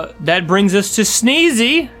 That brings us to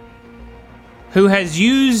Sneezy, who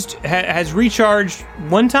has recharged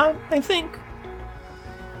one time, I think.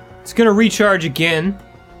 It's gonna recharge again.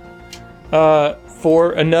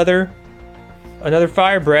 For another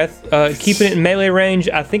fire breath. Keeping it in melee range.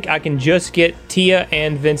 I think I can just get Tia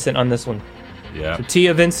and Vincent on this one. Yeah. So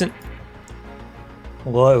Tia, Vincent.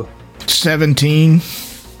 Low. 17.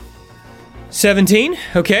 17.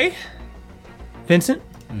 Okay. Vincent.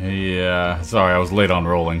 Yeah. Sorry, I was late on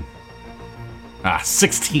rolling.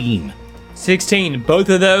 16. 16. Both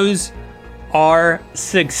of those are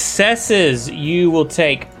successes. You will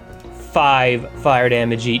take 5 fire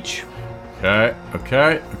damage each.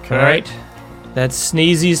 Okay. All right. That's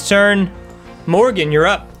Sneezy's turn. Morgan, you're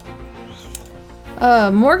up.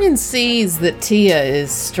 Morgan sees that Tia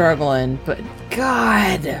is struggling, but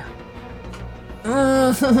God.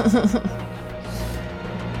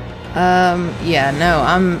 Yeah, no,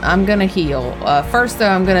 I'm gonna heal. First though,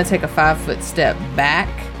 I'm gonna take a 5-foot step back.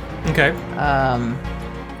 Okay.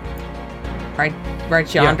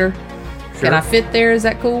 Right yonder. Sure. Can I fit there? Is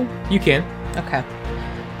that cool? You can. Okay.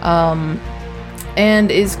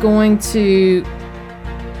 And is going to.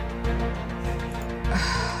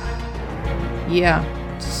 Yeah,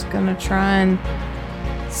 just gonna try and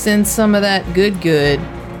send some of that good.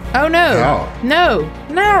 Oh no! Ow. No!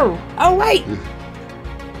 Oh wait!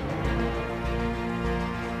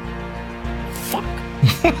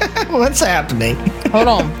 What's happening?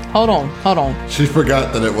 Hold on. She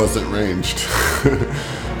forgot that it wasn't ranged.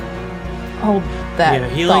 Hold that. Yeah,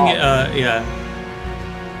 healing. thought.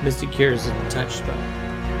 Mystic Cure is a touch spell.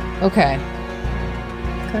 Okay.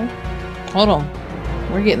 Hold on.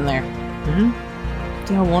 We're getting there. Mm-hmm.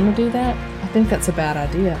 Do y'all want to do that? I think that's a bad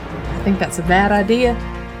idea.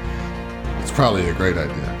 It's probably a great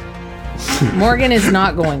idea. Morgan is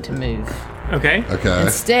not going to move. Okay. Okay.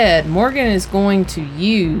 Instead, Morgan is going to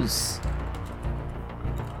use.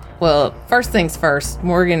 Well, first things first,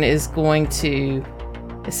 Morgan is going to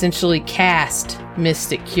essentially cast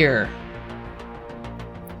Mystic Cure.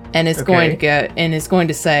 And is going to go and is going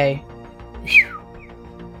to say,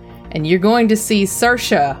 and you're going to see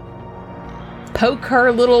Saoirse poke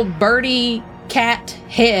her little birdie cat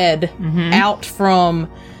head out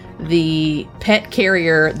from the pet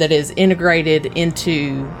carrier that is integrated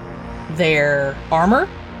into their armor.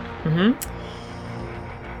 Mm-hmm.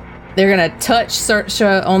 They're going to touch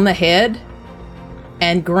Saoirse on the head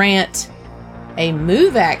and grant a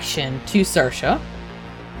move action to Saoirse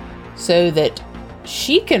so that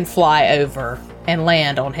she can fly over and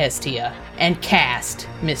land on Hestia and cast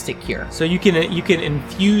Mystic Cure. So you can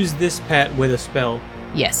infuse this pet with a spell.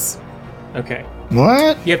 Yes. Okay.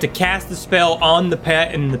 What? You have to cast the spell on the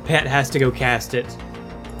pet, and the pet has to go cast it.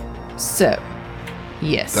 So,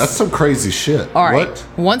 yes. That's some crazy shit. All right. What?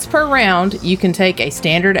 Once per round, you can take a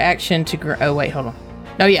standard action to... oh, wait, hold on.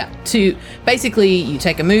 Oh, yeah. To basically, you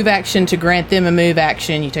take a move action to grant them a move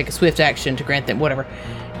action. You take a swift action to grant them whatever.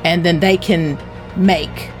 And then they can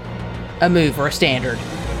make a move or a standard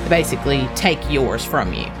to basically take yours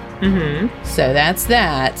from you. Mm-hmm. So that's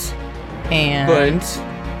that. And... But...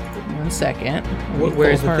 1 second.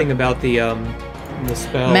 Where's the thing about the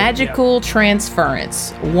spell? Magical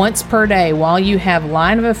transference. Once per day while you have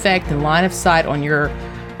line of effect and line of sight on your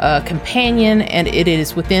companion and it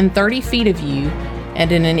is within 30 feet of you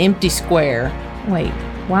and in an empty square. Wait,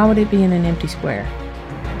 why would it be in an empty square?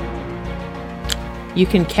 You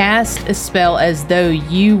can cast a spell as though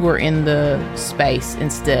you were in the space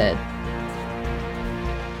instead.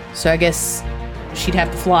 So I guess she'd have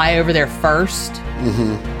to fly over there first.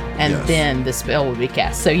 Mm-hmm. And Yes. then the spell would be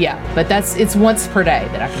cast. So yeah, but it's once per day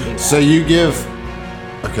that I can do that. So you give.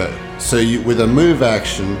 Okay. So you with a move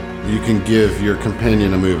action, you can give your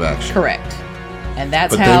companion a move action. Correct. And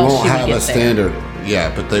that's But they how won't she would have get a standard.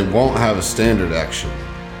 Yeah, but they won't have a standard action.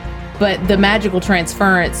 there. But the magical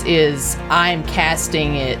transference is I'm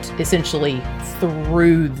casting it essentially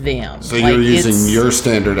through them. So Like, you're using it's- your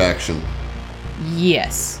standard action.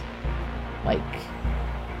 Yes. Like,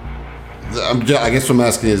 I guess what I'm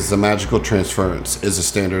asking is the magical transference is a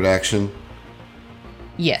standard action?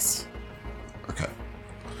 yes. Okay.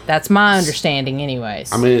 That's my understanding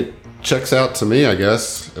anyways. I mean, it checks out to me, I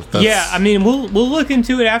guess. If that's... Yeah, I mean, we'll look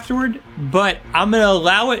into it afterward, but I'm going to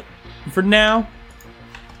allow it for now.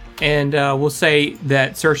 And we'll say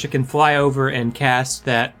that Saoirse can fly over and cast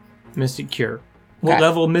that Mystic Cure. What Okay.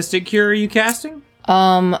 level of Mystic Cure are you casting?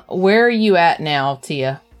 Where are you at now,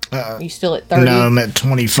 Tia? Are you still at 30? No, I'm at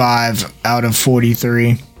 25 out of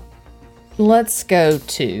 43. Let's go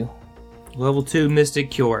to. Level 2 Mystic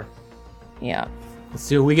Cure. Yeah. Let's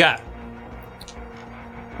see what we got.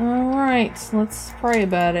 All right, let's pray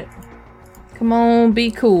about it. Come on, be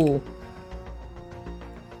cool.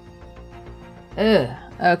 Ugh.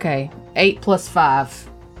 Okay. 8 plus 5.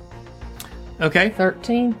 Okay.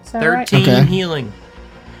 13? Is that 13 right? Okay. healing.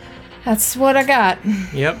 That's what I got.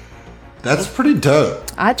 Yep. That's pretty dope.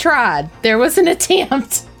 I tried. There was an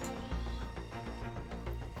attempt.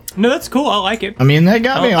 No, that's cool. I like it. I mean, that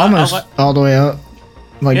got me I'll almost all the way up.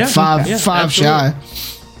 Like Yeah, five yeah, shy.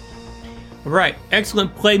 Right.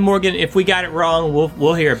 Excellent play, Morgan. If we got it wrong,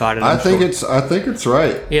 we'll hear about it. I I'm think sure. it's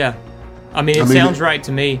right. Yeah. I mean, it sounds right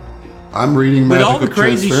to me. I'm reading With magical all the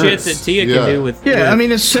crazy shit transference. that Tia can do with. Yeah, I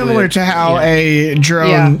mean, it's similar to how a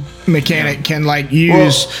drone mechanic can like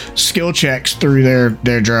use skill checks through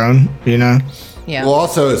their drone. You know. Yeah. Well,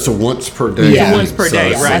 also, it's a once per day. It's Yeah. a once per So day,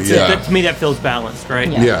 it's- right? So Yeah. that, to me, that feels balanced,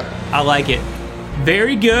 right? Yeah. Yeah. I like it.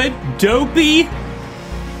 Very good. Dopey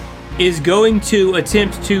is going to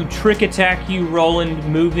attempt to trick attack you, Roland,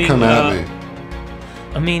 moving. Come at me.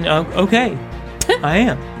 I mean, okay. I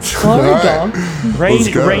am. All right. Let's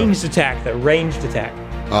go. Ranged attack, though. Ranged attack.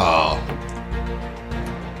 Oh.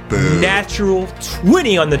 Boo. Natural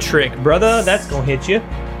 20 on the trick, brother. That's going to hit you.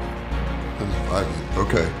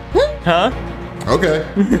 Okay. Huh? Okay.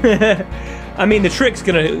 I mean, the trick's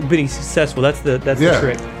going to be successful. That's the Yeah.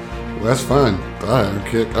 trick. Well, that's fine. I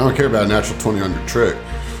don't care about a natural 20 on your trick.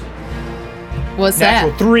 What's Natural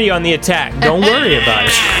that? 3 on the attack. Don't worry about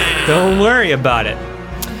it. Don't worry about it.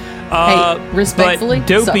 Hey, respectfully, But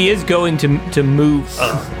Dopey suck. is going to move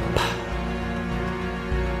up.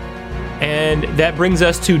 And that brings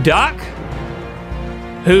us to Doc,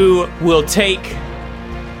 who will take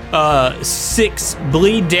 6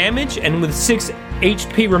 bleed damage, and with 6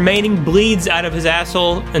 HP remaining, bleeds out of his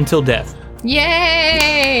asshole until death.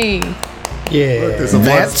 Yay! Yeah. There's a blood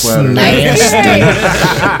That's splatter. nasty.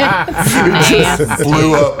 Just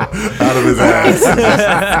flew up out of his ass.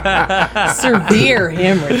 Severe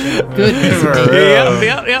hemorrhage. Goodness.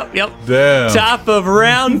 Yep. Damn. Top of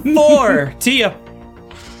round 4. Tia.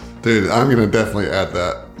 Dude, I'm going to definitely add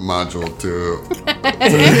that module to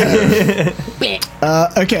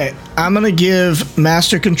Okay, I'm gonna give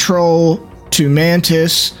Master Control to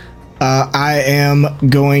Mantis. I am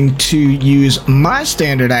going to use my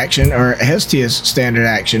standard action, or Hestia's standard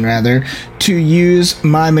action rather, to use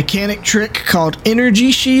my mechanic trick called Energy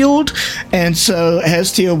Shield. And so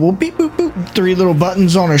Hestia will beep boop boop 3 little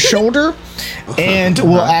buttons on her shoulder and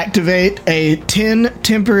will activate a 10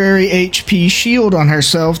 temporary HP shield on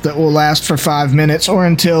herself that will last for 5 minutes or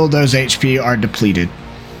until those HP are depleted.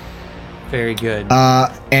 Very good.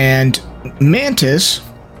 And Mantis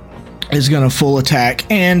is gonna full attack,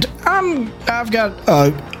 and I've got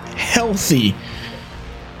a healthy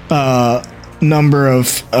number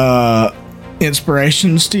of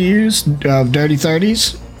inspirations to use of dirty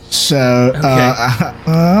 30s, so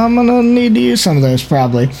I'm gonna need to use some of those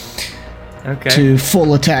probably Okay. to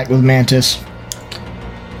full attack with Mantis.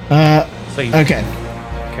 So you- Okay.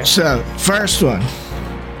 So first one,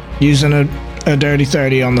 using a dirty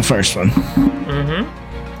 30 on the first one.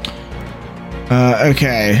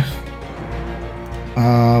 Okay.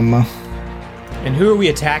 And who are we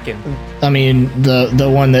attacking? I mean the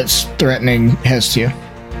one that's threatening Hestia.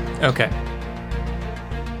 Okay.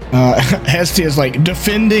 Hestia is like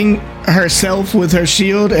defending herself with her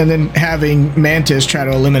shield, and then having Mantis try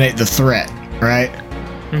to eliminate the threat. Right.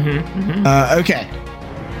 Okay.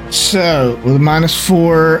 So with a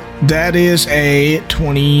 -4, that is a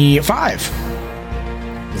 25.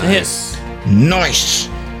 Hit. Nice.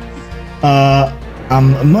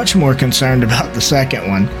 I'm much more concerned about the second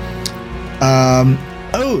one.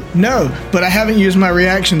 Oh no, but I haven't used my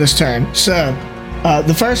reaction this turn. So,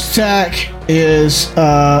 the first attack is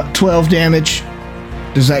 12 damage.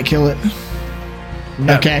 Does that kill it?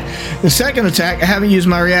 No. Okay. The second attack, I haven't used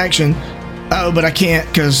my reaction. Oh, but I can't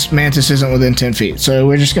because Mantis isn't within 10 feet. So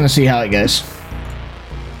we're just gonna see how it goes.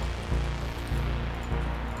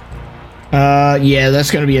 Yeah,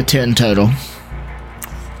 that's gonna be a 10 total.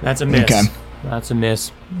 That's a miss. Okay. That's a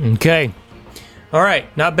miss. Okay. All right,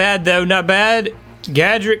 not bad though, not bad.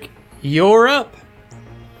 Gadrick, you're up.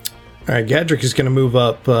 All right, Gadrick is going to move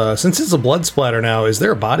up. Since it's a blood splatter now, is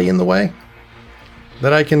there a body in the way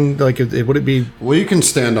that I can would it be? Well, you can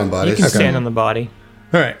stand on bodies. You can stand on the body.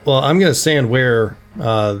 All right. Well, I'm going to stand where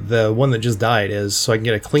the one that just died is, so I can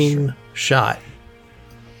get a clean shot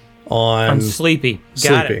on I'm sleepy.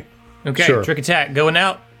 Got Sleepy. it. Okay, Sure. trick attack going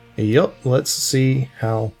out. Yep. Let's see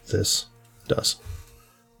how this does.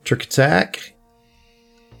 Trick attack.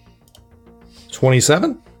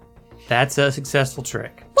 27. That's a successful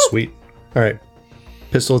trick. Sweet. All right.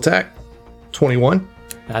 Pistol attack. 21.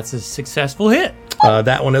 That's a successful hit.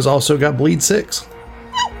 That one has also got bleed 6.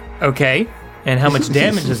 Okay, and how much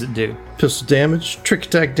damage does it do? Pistol damage. Trick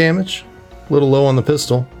attack damage. A little low on the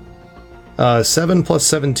pistol. 7 plus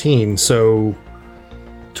 17, so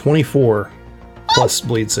 24 plus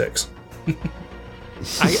bleed 6.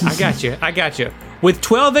 I got you. With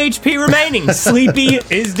 12 HP remaining, Sleepy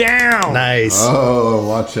is down. Nice. Oh,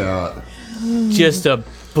 watch out. Just a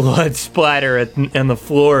blood splatter on the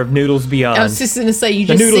floor of Noodles Beyond. I was just gonna say you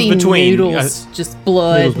The just noodles seen between. noodles, just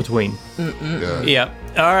blood. Noodles between. Yeah. Yep.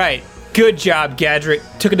 All right. Good job, Gadrick.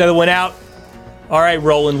 Took another one out. All right,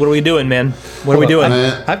 Roland, what are we doing, man? What are we doing?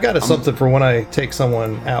 I've got something for when I take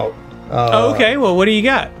someone out. Okay, well, what do you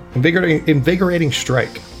got? Invigorating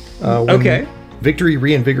strike. When Okay. Victory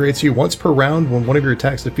reinvigorates you once per round. When one of your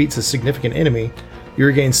attacks defeats a significant enemy, you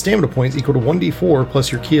regain stamina points equal to 1d4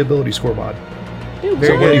 plus your key ability score mod. Very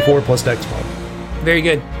So good. 1d4 plus dex mod. Very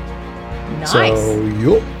good. Nice. So,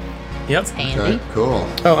 yup. Yep. Handy. Okay, cool.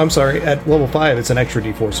 Oh, I'm sorry. At level 5, it's an extra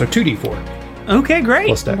d4, so 2d4 Okay, great.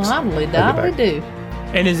 plus dex. Lovely, I'll get dolly back. do.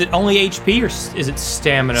 And is it only HP or is it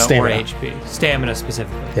stamina, Stamina. or HP? Stamina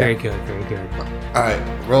specifically. Very good, very good. All right,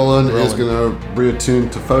 Roland is going to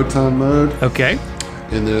reattune to photon mode, Okay.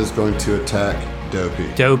 and then is going to attack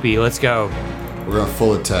Dopey. Dopey, let's go. We're going to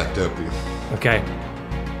full attack Dopey. Okay.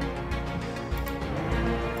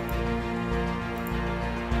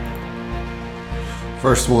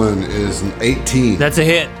 First one is an 18. That's a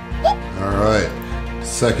hit. All right.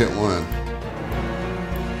 Second one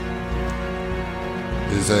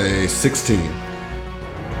is a 16.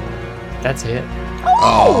 That's a hit.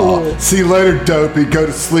 Oh, see you later, Dopey. Go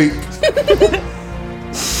to sleep.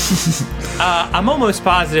 I'm almost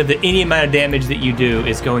positive that any amount of damage that you do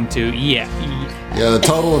is going to, Yeah, the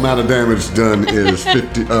total amount of damage done is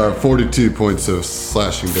 42 points of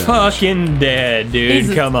slashing damage. fucking dead, dude.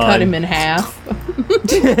 He's Come on. cut him in half.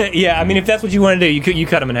 Yeah, I mean, if that's what you want to do, you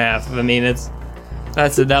cut him in half. I mean,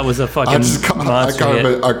 that was a fucking I monster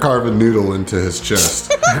hit. carve a noodle into his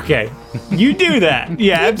chest. Okay, you do that.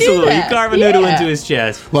 Yeah, absolutely. that, You carve a noodle yeah. into his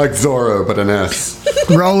chest. Like Zorro, but an S.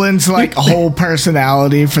 Roland's like whole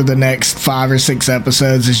personality for the next 5 or 6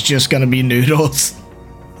 episodes is just gonna be noodles.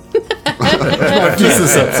 Just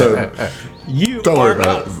this episode. You Don't are worry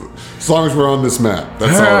about it. As long as we're on this map,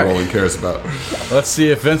 that's all Alright. Roland cares about. Let's see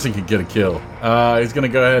if Vincent can get a kill. He's gonna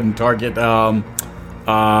go ahead and target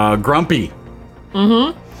Grumpy.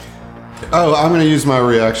 Oh, I'm going to use my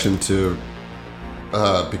reaction to,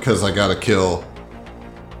 because I got a kill,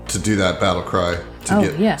 to do that battle cry to Oh,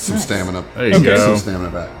 get yeah, some nice. stamina. There you go. Some stamina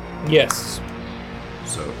back. Yes.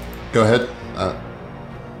 So, go ahead.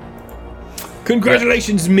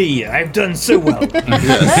 Congratulations, me. I've done so well.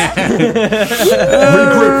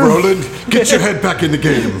 Regroup, Roland. Get your head back in the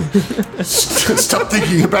game. Stop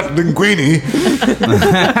thinking about linguine.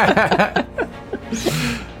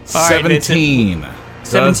 17. Does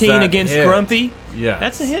 17 that against hit? Grumpy. Yeah.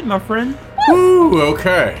 That's a hit, my friend. Woo,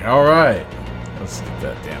 okay. All right. Let's get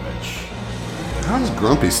that damage. How's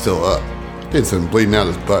Grumpy still up? It's been bleeding out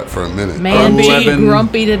his butt for a minute. Man, be 11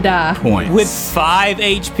 grumpy to die. Points. With 5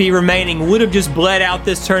 HP remaining, would have just bled out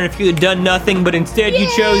this turn if you had done nothing, but instead you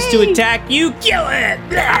chose to attack. You kill it.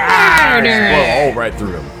 Well, all right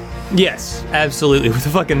through him. Yes, absolutely. With a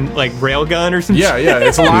fucking like rail gun or something. Yeah,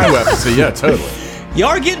 it's a line weapon, so yeah, totally. Y'all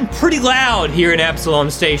are getting pretty loud here in Absalom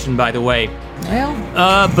Station, by the way.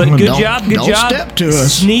 Well, But good don't- job, good don't job. step to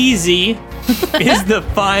us. Sneezy is the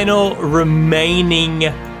final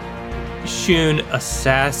remaining Shun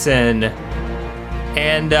assassin,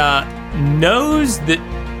 and knows that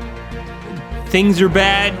things are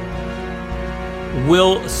bad.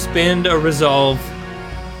 Will spend a resolve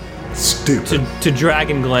Stupid. to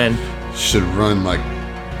Dragon Glen. Should run like.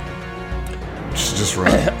 Should just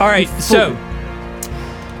run. All right, so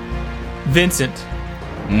Vincent,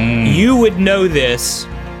 you would know this.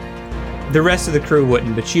 The rest of the crew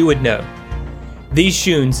wouldn't, but you would know. These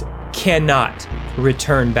Shuns cannot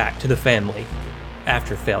return back to the family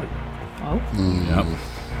after failure. Yep.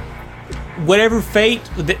 whatever fate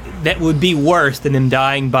that would be worse than them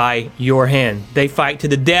dying by your hand. They fight to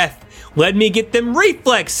the death. Let me get them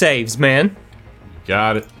reflex saves, man.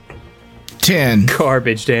 Got it. 10.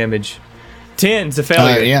 Garbage damage. 10's a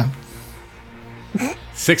failure. Yeah.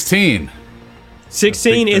 16.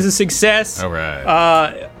 16 is a success. All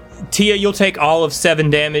right. Tia, you'll take all of 7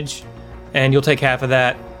 damage, and you'll take half of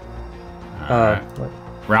that.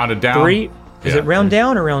 Rounded down. 3? Is Yeah. it round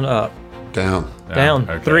down or round up? Down. Down.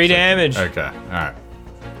 Okay, 3 so- damage. Okay. All right.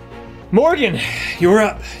 Morgan, you're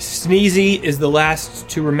up. Sneezy is the last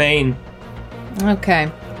to remain.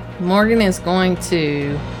 Okay. Morgan is going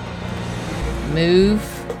to move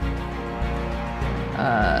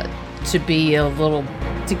to be a little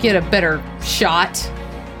to get a better shot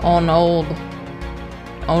on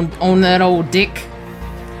that old dick.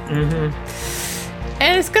 Mm-hmm.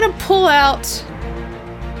 And it's gonna pull out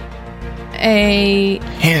a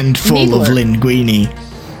Handful of linguine.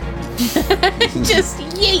 just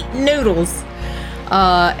yeet noodles.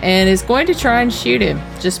 And is going to try and shoot him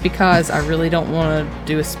just because I really don't want to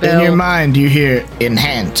do a spell. In your mind, you hear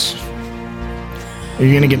enhance.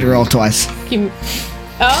 You're gonna get to roll twice.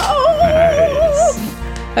 Oh!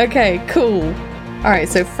 Okay, cool. Alright,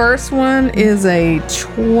 so first one is a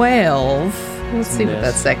 12. Let's see what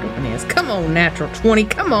that second one is. Come on, natural 20.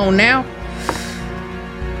 Come on now.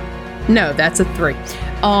 No, that's a 3.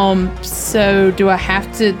 So do I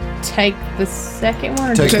have to take the second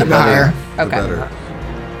one or Take just the the higher? The Okay. better.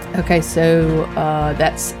 Okay, so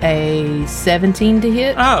that's a 17 to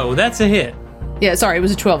hit. Oh, that's a hit. Yeah, sorry, it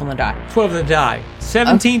was a 12 on the die. 12 on the die.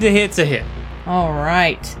 17 to hit's a hit. All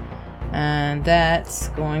right. And that's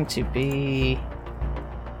going to be...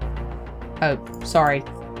 Oh, sorry.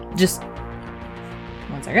 Just...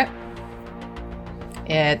 1 second.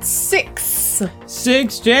 It's 6.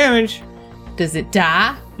 6 damage. Does it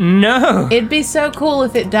die? No. It'd be so cool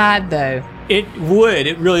if it died, though. It would.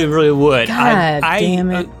 It really, really would. God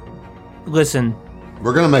damn it. We're Listen,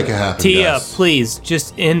 gonna make it happen. Tia, guys. please,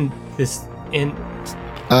 just end this. Do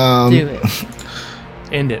it.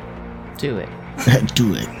 End it. Do it.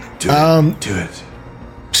 Do it. Do it. Do it.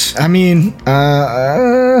 I mean,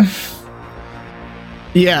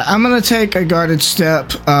 yeah, I'm gonna take a guarded step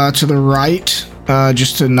to the right,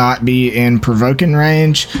 just to not be in provoking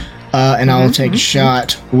range, and I will take a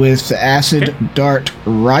shot with the acid dart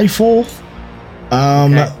rifle.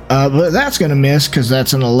 But that's gonna miss because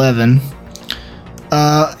that's an 11.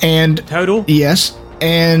 And Total? yes,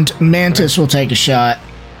 and Mantis will take a shot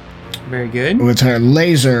Very good. with her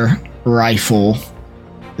laser rifle.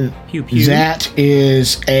 Pew pew. That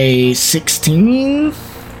is a 16.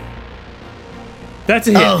 That's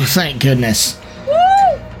a hit. Oh, thank goodness.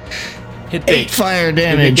 Hit 8 big. fire Hit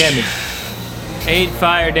big damage. 8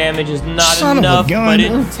 fire damage is not Son of a enough, gun. but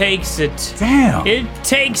it takes it. Damn. It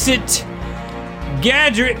takes it.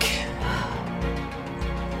 Gadrick.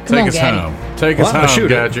 Come Take on, us Gaddy. home. Take Well, us I'm a home, shooter.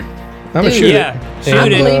 Gadget. I'm gonna Dude, shoot Yeah, it. shoot I it.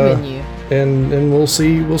 believe in you. And we'll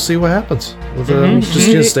see what happens. Just Shoot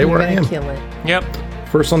gonna it, stay you're where I gonna am. Kill it. Yep.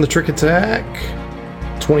 First on the trick attack.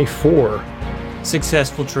 24.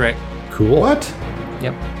 Successful trick. Cool. What?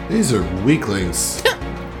 Yep. These are weaklings.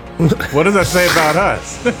 What does that say about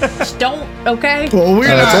us? Just don't, okay? Well, we're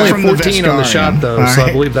It's not only from 14 on the Veskarian, shot though, all so I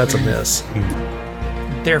right? believe that's a miss.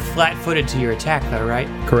 They're flat-footed to your attack, though, right?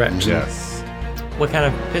 Correct. Yes. What kind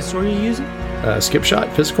of pistol are you using? Skip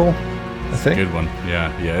shot, physical, I think. Good one.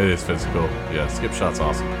 Yeah, it is physical. Yeah, skip shot's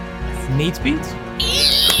awesome. Need speeds?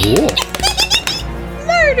 Cool.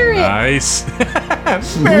 Murder it! Nice.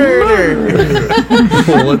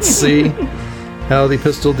 Well, let's see how the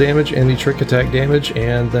pistol damage and the trick attack damage,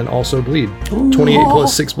 and then also bleed. 28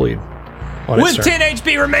 plus 6 bleed. On its With turn. 10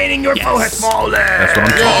 HP remaining, your foe has fallen. That's what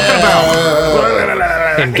I'm talking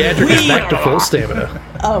about. And Gadrick is back to full stamina.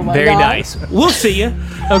 Oh my Very god. nice. We'll see you.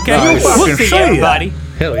 Okay? Nice. We'll Fucking see see you, ya. everybody.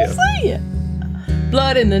 Hell yeah. See ya.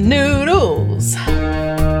 Blood in the noodles.